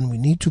sit down, we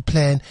need to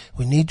plan,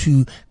 we need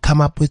to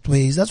come up with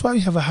ways. That's why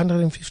we have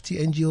 150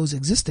 NGOs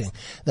existing.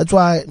 That's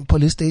why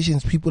police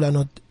stations, people are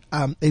not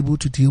able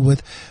to deal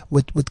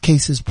with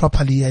cases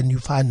properly, and you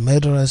find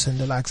murderers and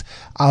the likes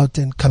out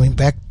and coming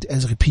back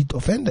as repeat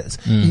offenders.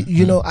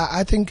 You know,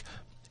 I think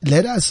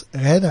let us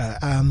rather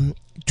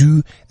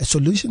do a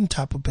solution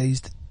type of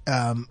based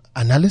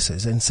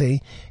analysis and say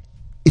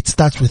it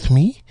starts with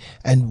me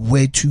and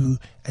where to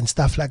and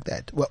stuff like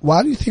that.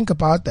 While you think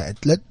about that,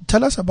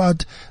 tell us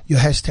about your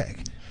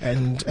hashtag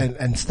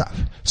and stuff.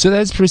 So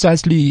that's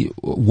precisely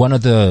one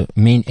of the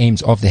main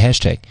aims of the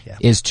hashtag,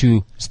 is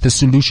to the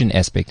solution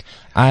aspect.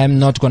 I'm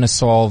not going to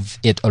solve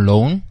it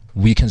alone.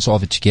 We can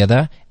solve it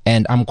together.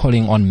 And I'm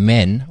calling on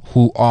men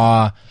who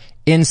are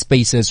in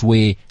spaces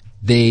where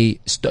they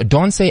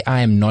don't say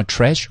I am not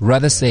trash,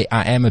 rather say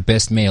I am a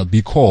best male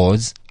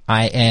because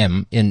I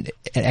am an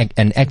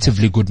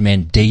actively good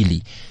man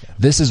daily.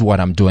 This is what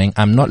I'm doing.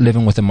 I'm not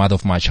living with the mother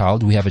of my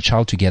child. We have a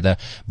child together,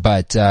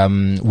 but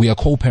we are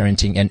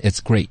co-parenting, and it's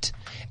great.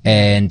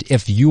 And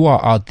if you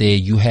are out there,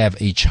 you have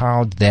a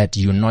child that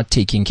you're not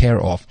taking care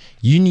of,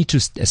 you need to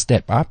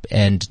step up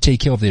and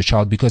take care of their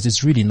child, because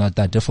it's really not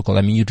that difficult.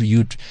 I mean,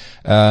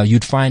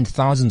 you'd find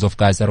thousands of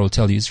guys that will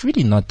tell you it's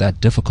really not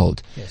that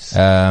difficult. Yes,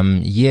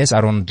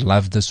 I don't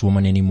love this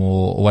woman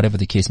anymore, or whatever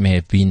the case may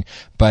have been,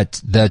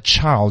 but the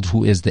child,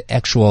 who is the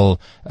actual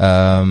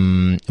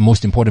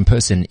most important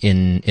person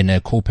in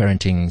a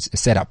co-parenting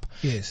setup,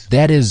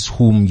 that is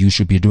whom you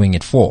should be doing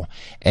it for.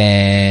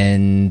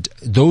 And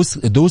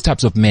those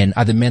types of men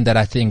are the men that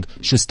I think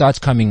should start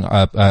stepping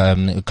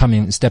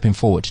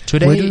forward.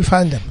 Today, where do we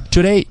find them?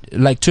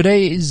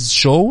 Today's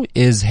show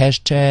is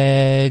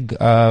hashtag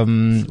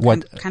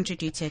Country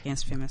Duty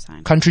Against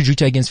Femicide. Country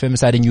Duty Against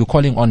Femicide, and you're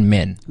calling on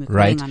men,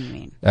 right? Calling on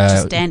men to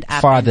stand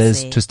up. Fathers and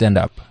say, to stand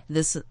up.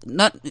 This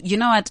not, you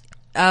know what?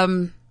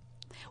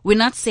 We're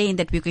not saying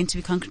that we're going to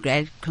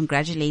be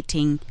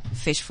congratulating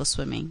fish for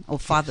swimming or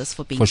fathers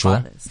for being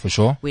fathers. For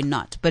sure. We're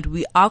not. But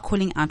we are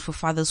calling out for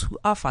fathers who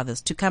are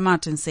fathers to come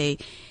out and say,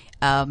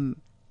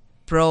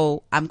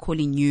 bro, I'm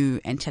calling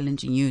you and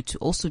challenging you to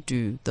also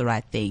do the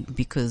right thing,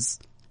 because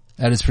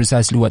that is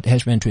precisely what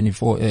Hashman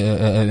 24,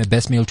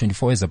 Best Male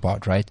 24 is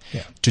about, right?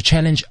 Yeah. To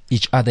challenge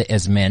each other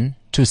as men,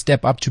 to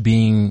step up to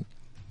being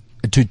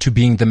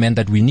the men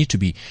that we need to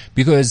be.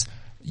 Because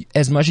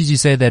as much as you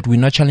say that we're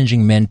not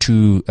challenging men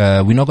to,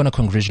 we're not going to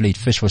congratulate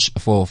fish for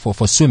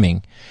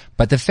swimming,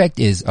 but the fact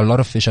is a lot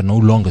of fish are no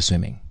longer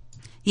swimming.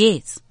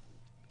 Yes.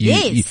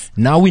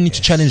 Now we need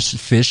to challenge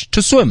fish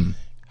to swim.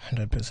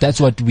 100%. That's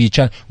what we're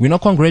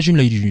not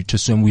congratulating you to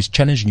swim, we're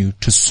challenging you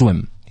to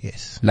swim.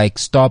 Yes. Like,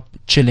 stop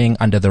chilling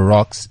under the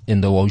rocks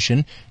in the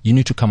ocean. You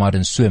need to come out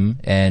and swim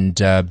and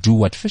do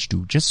what fish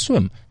do. Just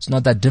swim. It's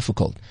not that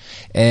difficult.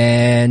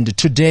 And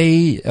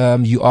today,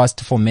 you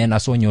asked for men. I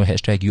saw in your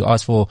hashtag, you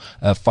asked for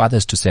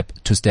fathers to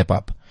step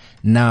up.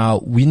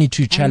 Now we need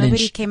to challenge.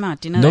 Nobody came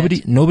out. You know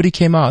Nobody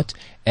came out,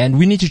 and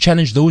we need to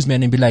challenge those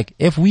men and be like,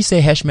 if we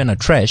say hash men are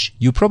trash,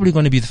 you're probably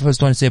going to be the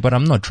first one to say, but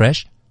I'm not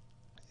trash.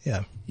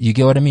 Yeah. You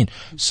get what I mean?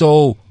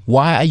 So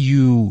why are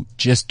you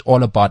just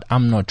all about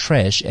I'm not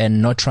trash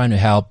and not trying to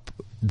help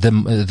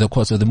the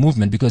cause of the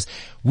movement? Because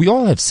we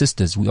all have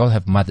sisters, we all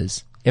have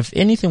mothers. If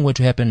anything were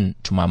to happen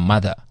to my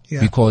mother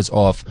because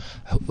of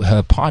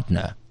her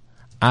partner,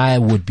 I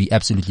would be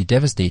absolutely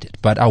devastated,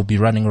 but I'll be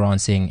running around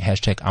saying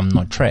hashtag I'm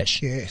not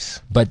trash.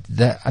 Yes. But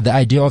the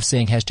idea of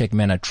saying hashtag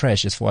men are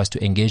trash is for us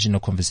to engage in a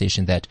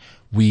conversation that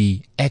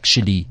we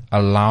actually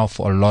allow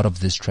for a lot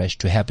of this trash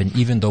to happen,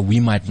 even though we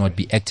might not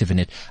be active in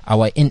it.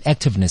 Our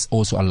inactiveness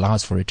also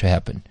allows for it to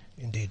happen.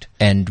 Indeed.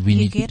 And we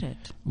need, get it.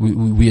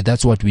 We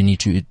that's what we need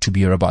to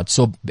be about.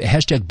 So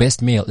hashtag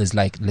best male is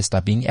like, let's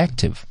start being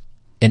active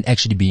and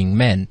actually being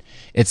men.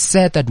 It's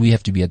sad that we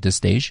have to be at this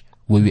stage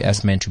where we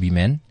ask men to be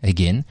men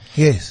again.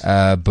 Yes.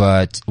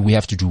 But we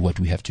have to do what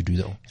we have to do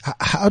though.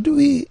 How do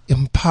we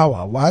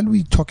empower, while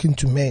we're talking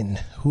to men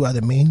who are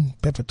the main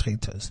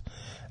perpetrators,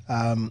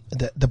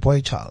 the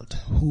boy child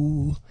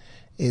who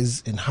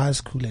is in high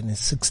school and is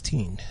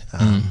 16,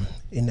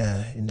 in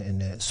a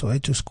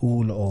Soweto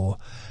school or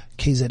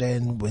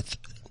KZN with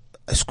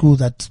a school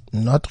that's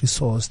not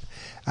resourced,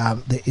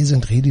 there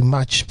isn't really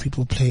much.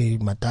 People play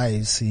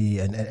Madaisi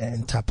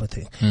and type of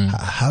thing.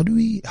 How do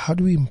we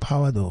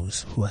empower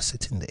those who are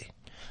sitting there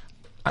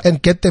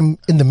and get them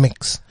in the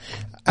mix,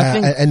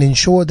 and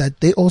ensure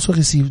that they also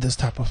receive this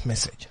type of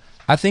message?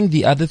 I think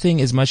the other thing,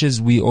 as much as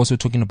we also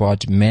talking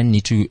about men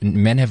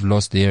have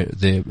lost their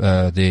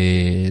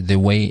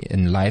way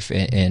in life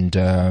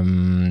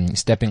and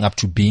stepping up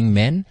to being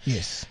men.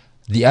 Yes.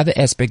 The other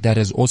aspect that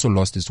has also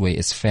lost its way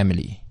is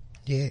family.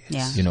 Yes.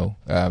 Yeah. You know,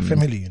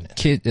 family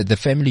unit. The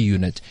family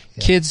unit.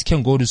 Yeah. Kids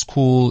can go to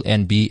school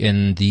and be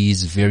in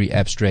these very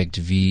abstract,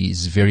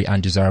 these very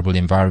undesirable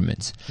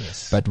environments.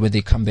 Yes. But when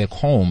they come back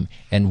home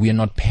and we are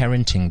not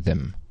parenting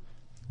them,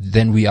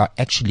 then we are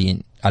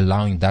actually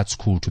allowing that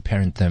school to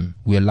parent them.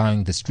 We're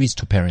allowing the streets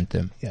to parent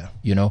them. Yeah.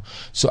 You know,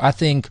 so I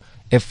think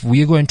if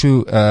we're going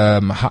to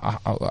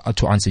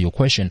answer your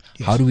question,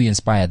 yes, how do we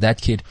inspire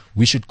that kid?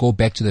 We should go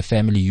back to the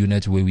family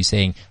unit where we're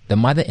saying the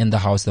mother in the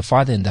house, the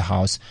father in the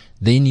house,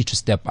 they need to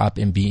step up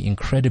and be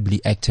incredibly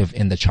active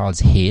in the child's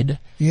head.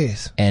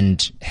 Yes.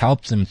 And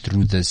help them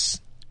through this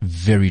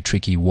very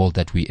tricky world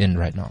that we're in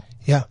right now.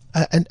 Yeah.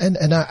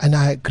 And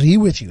I agree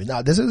with you.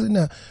 Now, this is in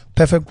a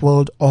perfect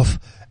world of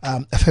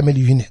a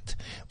family unit.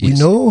 Yes. We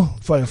know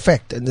for a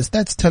fact, and the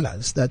stats tell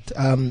us that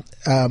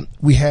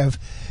we have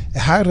a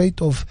high rate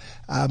of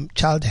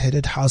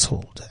child-headed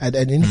household, and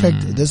in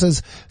fact, this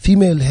is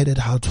female-headed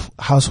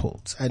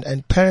households,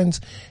 and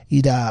parents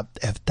either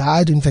have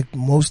died. In fact,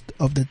 most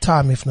of the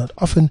time, if not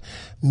often,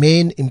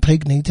 men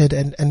impregnated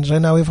and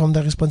ran away from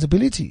their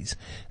responsibilities,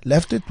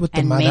 left it with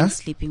the mother. And men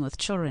sleeping with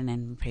children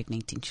and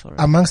impregnating children,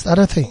 amongst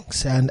other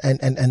things, and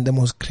the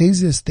most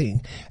craziest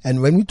thing.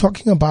 And when we're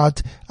talking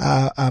about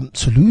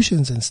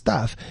solutions and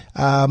stuff,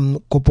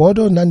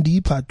 Kopodo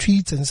Nandipa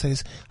tweets and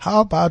says, "How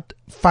about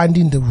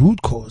finding the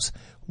root cause?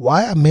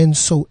 Why are men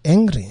so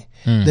angry?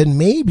 Then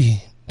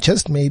maybe,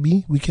 just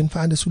maybe, we can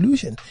find a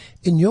solution."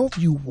 In your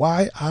view,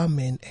 why are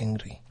men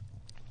angry?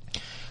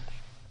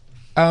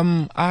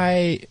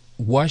 I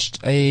watched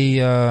a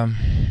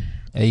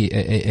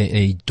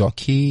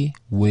docu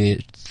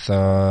with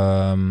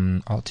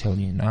I'll tell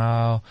you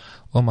now.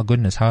 Oh my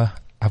goodness, how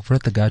I've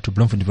read the guide to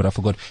Bloemfontein, but I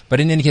forgot. But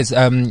in any case,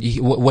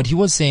 what he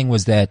was saying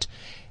was that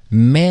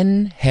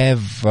men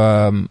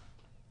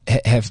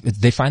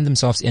they find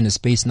themselves in a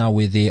space now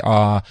where they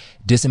are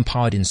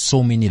disempowered in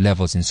so many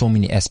levels, in so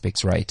many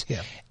aspects, right?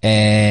 Yeah.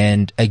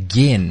 And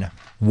again,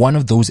 one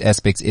of those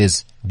aspects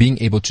is being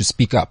able to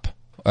speak up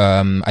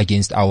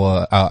against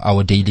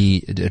our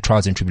daily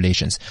trials and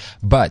tribulations.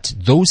 But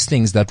those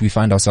things that we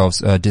find ourselves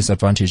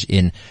disadvantaged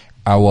in,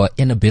 our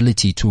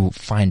inability to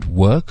find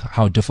work,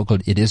 how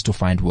difficult it is to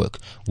find work,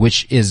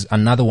 which is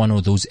another one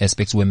of those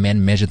aspects where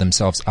men measure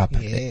themselves up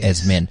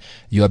as men.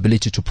 Your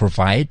ability to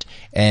provide,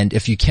 and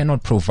if you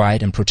cannot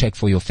provide and protect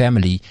for your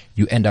family,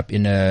 you end up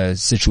in a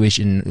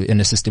situation, in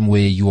a system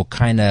where you're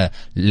kind of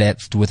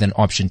left with an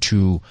option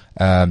to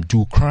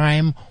do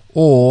crime,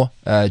 or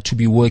to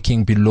be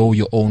working below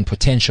your own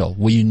potential,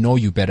 where you know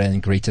you're better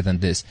and greater than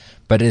this,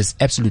 but it is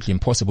absolutely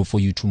impossible for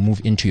you to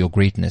move into your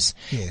greatness.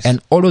 Yes. And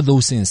all of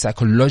those things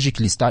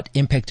psychologically start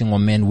impacting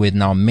on men, where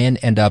now men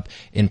end up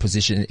in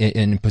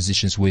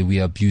positions where we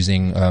are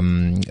abusing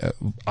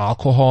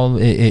alcohol,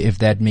 if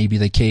that may be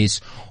the case,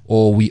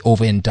 or we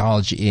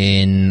overindulge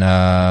in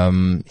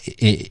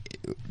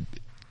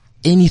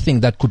anything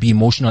that could be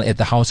emotional at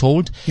the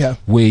household,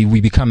 where we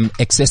become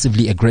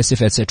excessively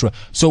aggressive, etc.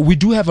 So we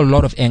do have a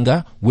lot of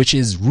anger, which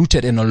is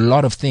rooted in a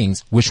lot of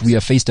things which we are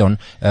faced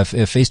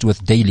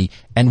with daily,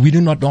 and we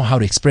do not know how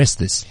to express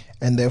this.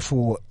 And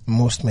therefore,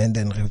 most men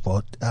then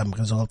resort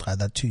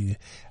rather to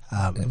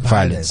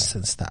violence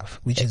and stuff,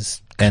 which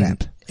is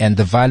crap. And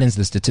the violence,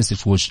 the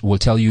statistics will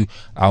tell you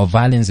our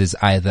violence is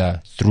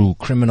either through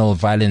criminal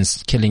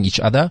violence, killing each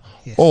other,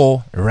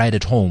 or right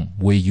at home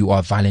where you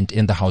are violent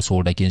in the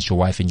household against your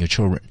wife and your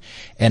children.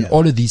 And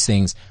all of these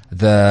things,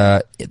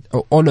 the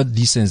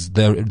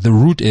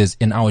root is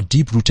in our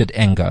deep-rooted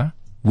anger,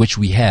 which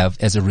we have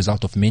as a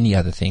result of many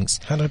other things.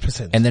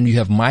 100%. And then you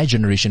have my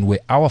generation where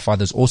our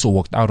fathers also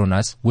walked out on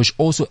us, which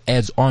also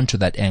adds on to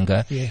that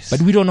anger. Yes.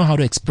 But we don't know how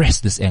to express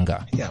this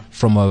anger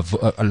from a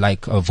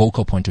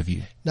vocal point of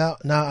view. Now,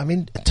 I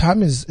mean,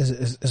 time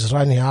is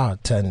running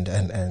out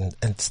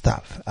and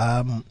stuff.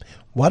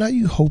 What are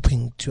you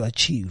hoping to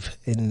achieve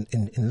in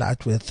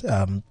light with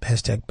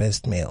hashtag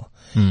best male?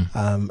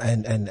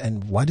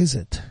 And what is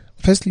it?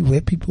 Firstly,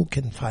 where people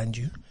can find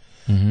you.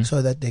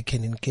 So that they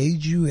can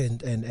engage you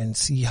and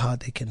see how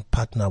they can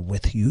partner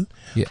with you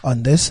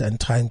on this and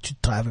trying to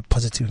drive a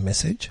positive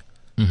message.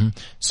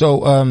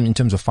 So, in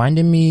terms of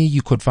finding me,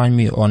 you could find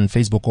me on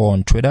Facebook or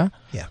on Twitter.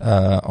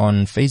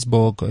 On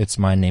Facebook, it's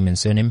my name and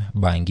surname,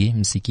 Bangi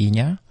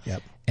Msikinya.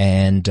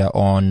 And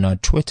on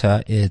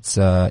Twitter, it's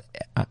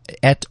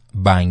at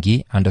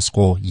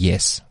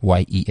Bangi_yes,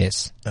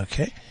 YES.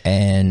 Okay.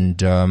 And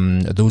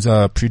those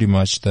are pretty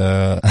much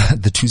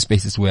the two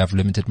spaces where I've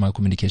limited my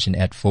communication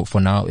at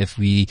for now. If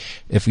we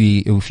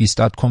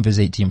start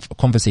conversating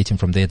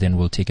from there, then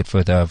we'll take it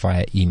further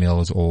via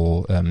emails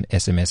or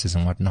SMSs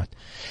and whatnot.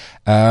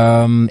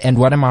 And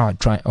what am I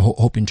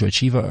hoping to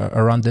achieve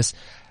around this?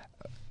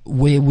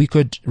 Where we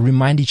could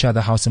remind each other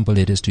how simple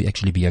it is to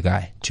actually be a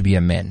guy, to be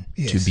a man,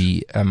 to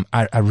be,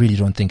 I really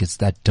don't think it's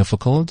that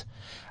difficult.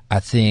 I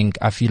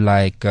feel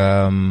like,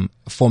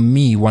 for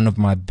me, one of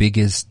my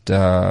biggest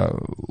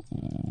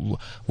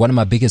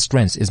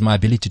strengths is my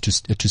ability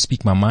to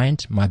speak my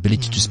mind, my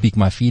ability to speak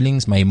my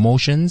feelings, my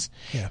emotions.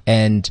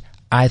 And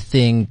I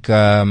think,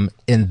 in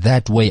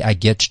that way, I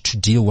get to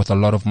deal with a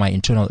lot of my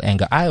internal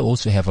anger. I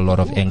also have a lot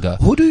of anger.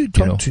 Who do you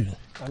talk to?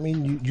 I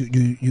mean,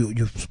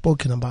 you've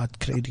spoken about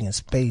creating a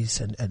space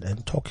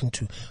and talking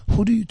to.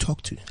 Who do you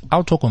talk to?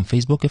 I'll talk on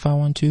Facebook if I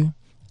want to.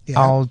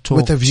 I'll talk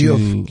with a view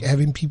of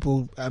having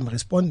people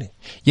responding.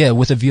 Yeah,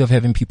 with a view of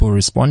having people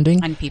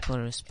responding. And people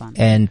respond.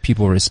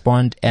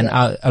 And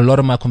a lot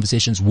of my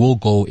conversations will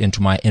go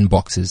into my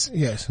inboxes.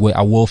 Yes. Where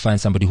I will find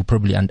somebody who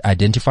probably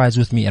identifies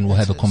with me and we'll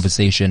have a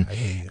conversation.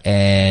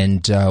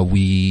 And,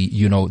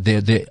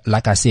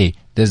 like I say,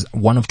 there's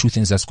one of two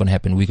things that's going to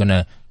happen. We're going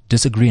to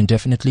disagree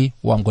indefinitely,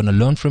 or I'm going to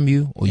learn from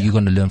you, or you're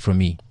going to learn from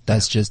me.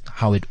 That's just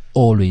how it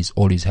always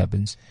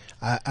happens.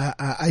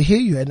 I hear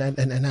you,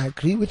 and I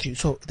agree with you.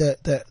 So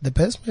the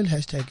best male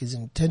hashtag is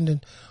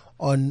intended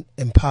on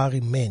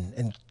empowering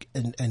men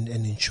and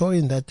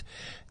ensuring that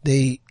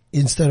they,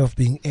 instead of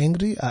being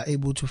angry, are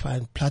able to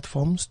find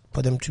platforms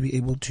for them to be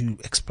able to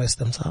express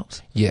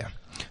themselves. Yeah.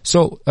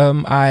 So,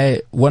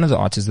 one of the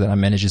artists that I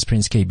manage is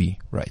Prince KB,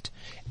 right?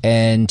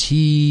 And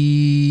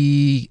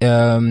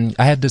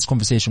I had this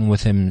conversation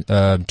with him,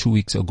 2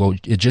 weeks ago,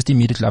 just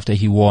immediately after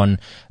he won,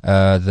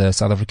 the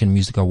South African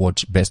Music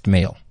Award Best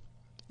Male.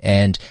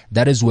 And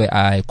that is where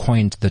I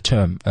coined the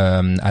term.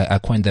 I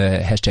coined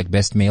the hashtag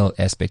best male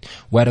aspect.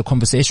 We had a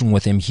conversation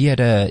with him. He had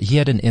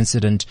an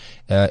incident,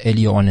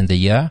 earlier on in the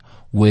year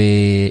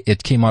where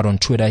it came out on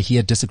Twitter. He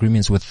had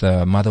disagreements with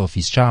the mother of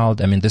his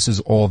child. I mean, this is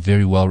all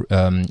very well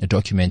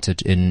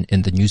documented in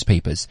the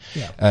newspapers.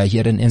 He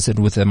had an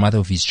incident with the mother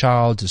of his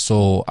child.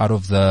 So out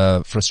of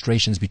the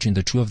frustrations between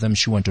the two of them,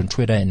 she went on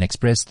Twitter and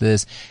expressed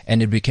this,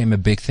 and it became a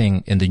big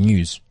thing in the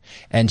news.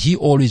 And he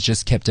always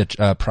just kept it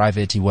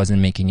private. He wasn't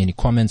making any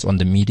comments on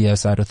the media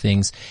side of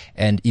things.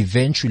 And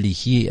eventually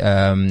she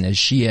and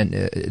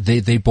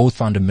they both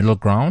found a middle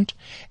ground.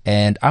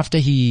 And after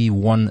he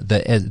won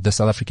the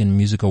South African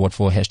Music Award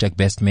for hashtag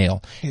best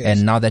male,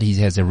 and now that he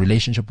has a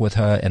relationship with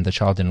her and the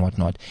child and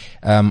whatnot,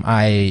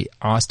 I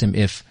asked him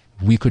if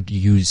he could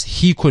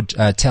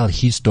tell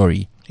his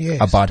story.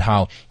 About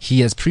how he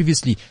has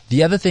previously.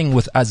 The other thing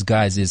with us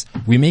guys is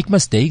we make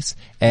mistakes,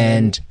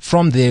 and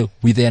from there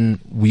we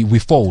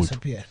fold.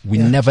 We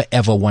never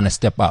ever want to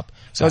step up.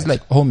 So I was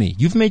like, homie,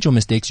 you've made your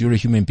mistakes. You're a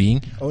human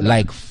being,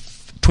 like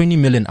 20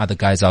 million other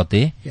guys out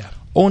there.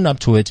 Own up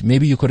to it.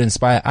 Maybe you could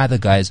inspire other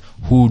guys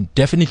who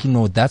definitely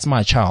know that's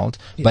my child,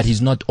 but he's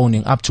not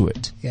owning up to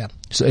it.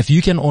 So if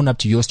you can own up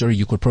to your story,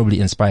 you could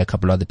probably inspire a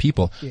couple other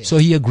people. So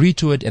he agreed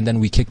to it, and then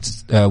we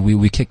kicked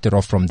it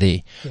off from there.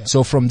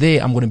 So from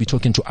there, I'm going to be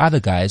talking to other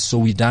guys. So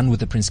we're done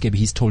with the Prince KB.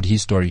 He's told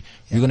his story.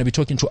 We're going to be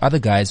talking to other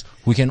guys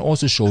who can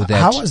also show that.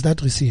 How was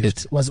that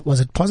received? Was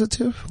it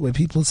positive? Were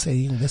people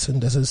saying, listen,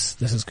 this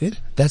is good?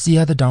 That's the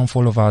other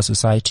downfall of our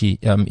society.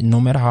 No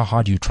matter how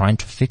hard you're trying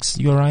to fix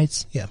your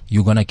rights,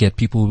 you're going to get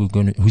people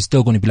who's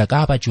still going to be like,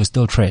 but you're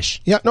still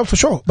trash. Yeah, no, for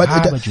sure. But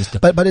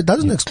it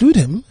doesn't exclude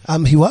him.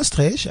 He was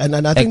trash, and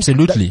And I think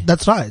absolutely.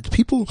 that's right.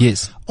 People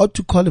Yes. ought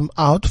to call him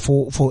out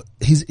for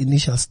his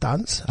initial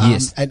stance.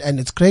 Yes. And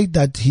it's great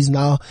that he's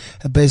now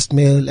a best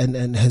male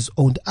and has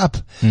owned up.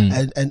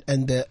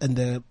 And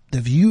the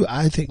view,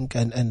 I think,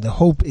 and the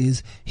hope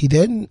is he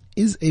then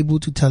is able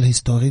to tell his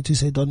story to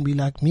say, don't be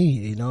like me.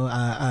 You know,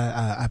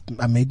 I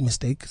made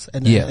mistakes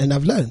and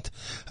I've learned.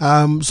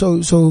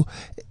 So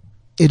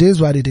it is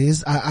what it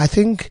is. I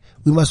think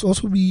we must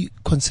also be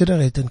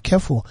considerate and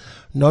careful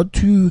not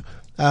to,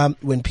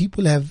 when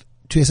people have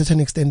to a certain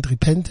extent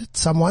repented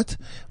somewhat,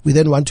 we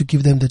then want to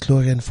give them the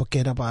glory and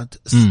forget about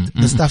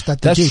the stuff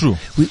that they did. True.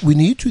 We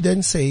need to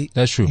then say,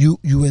 that's true.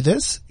 You were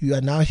this, you are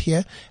now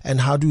here,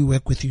 and how do we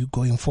work with you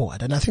going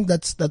forward? And I think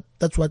that's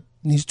what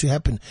needs to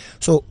happen.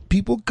 So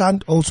people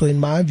can't also, in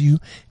my view,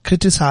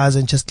 criticize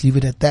and just leave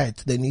it at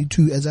that. They need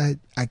to, as I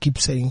keep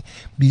saying,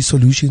 be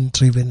solution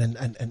driven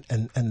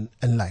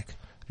and like.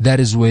 That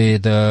is where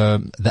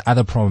the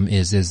other problem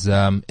is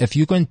if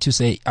you're going to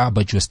say,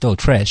 but you're still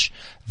trash,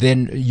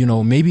 then, you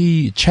know,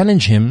 maybe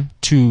challenge him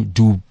to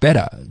do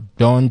better.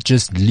 Don't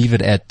just leave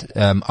it at,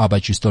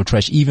 but you're still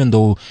trash, even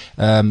though,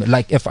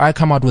 like if I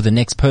come out with the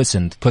next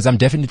person, because I'm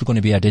definitely going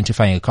to be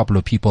identifying a couple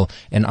of people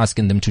and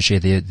asking them to share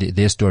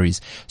their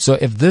stories. So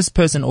if this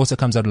person also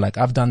comes out like,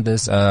 I've done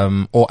this,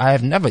 or I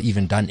have never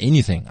even done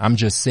anything, I'm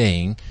just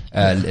saying,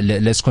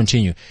 let's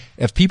continue.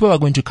 If people are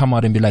going to come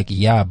out and be like,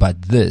 yeah,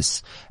 but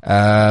this,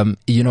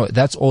 you know,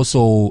 that's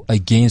also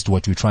against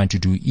what we're trying to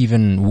do,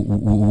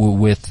 even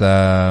with,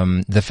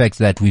 the fact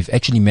that we've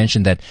actually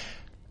mentioned that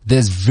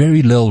there's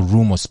very little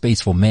room or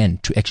space for men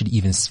to actually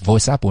even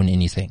voice up on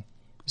anything.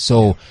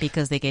 So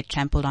because they get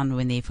trampled on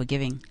when they're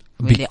forgiving,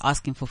 when they're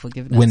asking for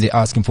forgiveness. When they're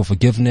asking for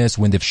forgiveness,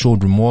 when they've shown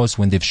remorse,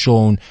 when they've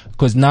shown,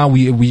 because now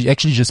we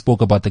actually just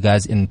spoke about the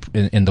guys in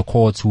the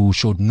courts who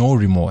showed no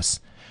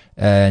remorse.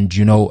 And,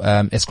 you know,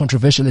 as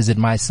controversial as it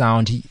might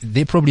sound,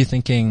 they're probably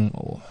thinking,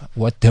 oh,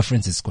 what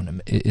difference is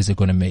it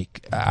going to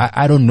make?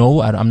 I don't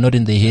know. I'm not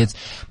in their heads,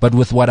 but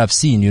with what I've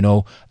seen, you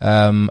know,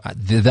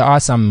 there are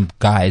some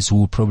guys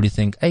who probably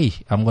think, hey,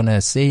 I'm going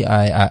to say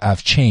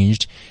I've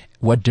changed.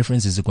 What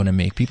difference is it going to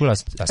make? People are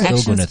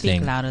still going to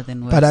think. Louder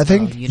than words, but I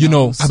think, you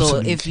know, so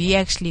absolutely. if you're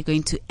actually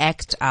going to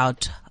act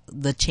out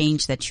the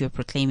change that you're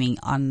proclaiming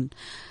on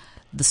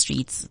the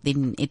streets,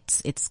 then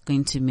it's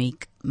going to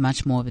make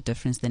much more of a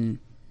difference than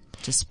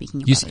just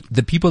speaking about it.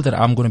 The people that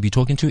I'm going to be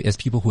talking to is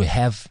people who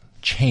have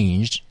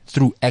changed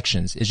through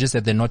actions. It's just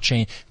that they're not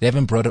changed. They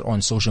haven't brought it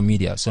on social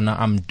media. So now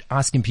I'm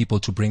asking people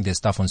to bring their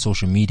stuff on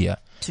social media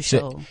to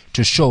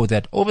show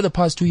that over the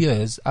past 2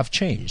 years I've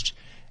changed.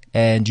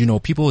 And, you know,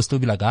 people will still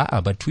be like,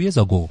 but 2 years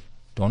ago,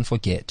 don't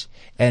forget.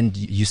 And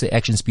you say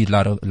actions speak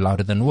louder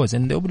than words.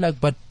 And they'll be like,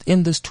 but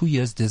in this 2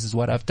 years, this is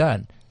what I've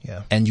done.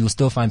 Yeah. And you'll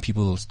still find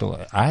people who still,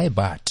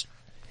 but.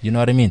 You know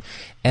what I mean?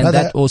 And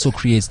that also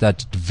creates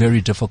that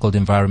very difficult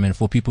environment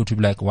for people to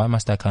be like, why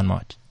must I come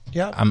out?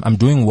 Yeah. I'm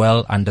doing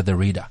well under the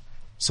radar.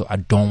 So I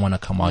don't want to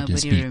come out and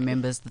speak. Nobody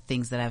remembers the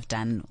things that I've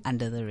done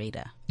under the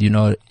radar. You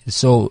know,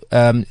 so,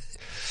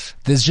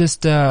 there's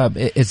just,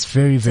 it's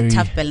very, very. It's a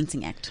tough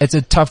balancing act. It's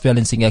a tough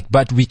balancing act,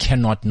 but we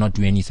cannot not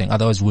do anything.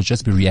 Otherwise we'll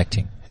just be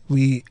reacting.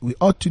 We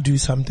ought to do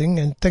something,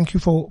 and thank you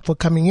for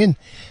coming in.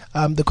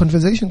 The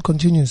conversation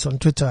continues on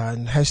Twitter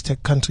and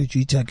hashtag Country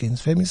Duty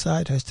against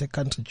femicide, hashtag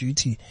Country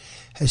Duty,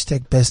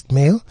 hashtag Best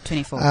Male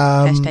 24,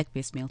 hashtag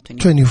Best Male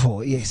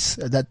 24. Yes,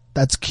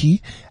 that's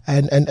key,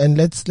 and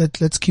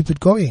let's keep it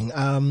going.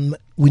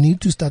 We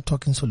need to start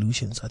talking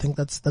solutions. I think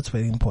that's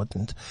very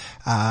important,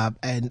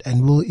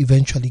 and we'll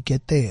eventually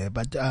get there.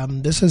 But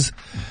this is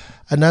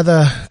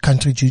another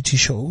Country Duty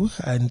show,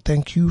 and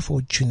thank you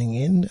for tuning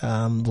in.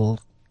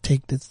 We'll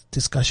take this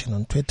discussion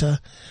on Twitter,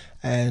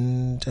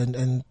 and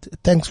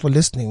thanks for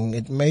listening.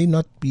 It may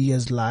not be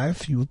as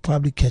live. You will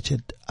probably catch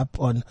it up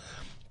on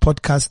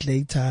podcast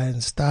later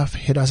and stuff.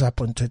 Hit us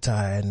up on Twitter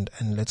and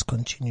let's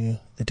continue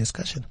the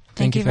discussion.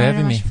 Thank you for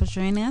having me. For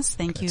joining us.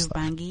 Thank you,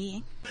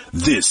 Bangi.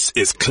 This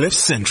is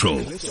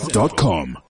CliffCentral.com.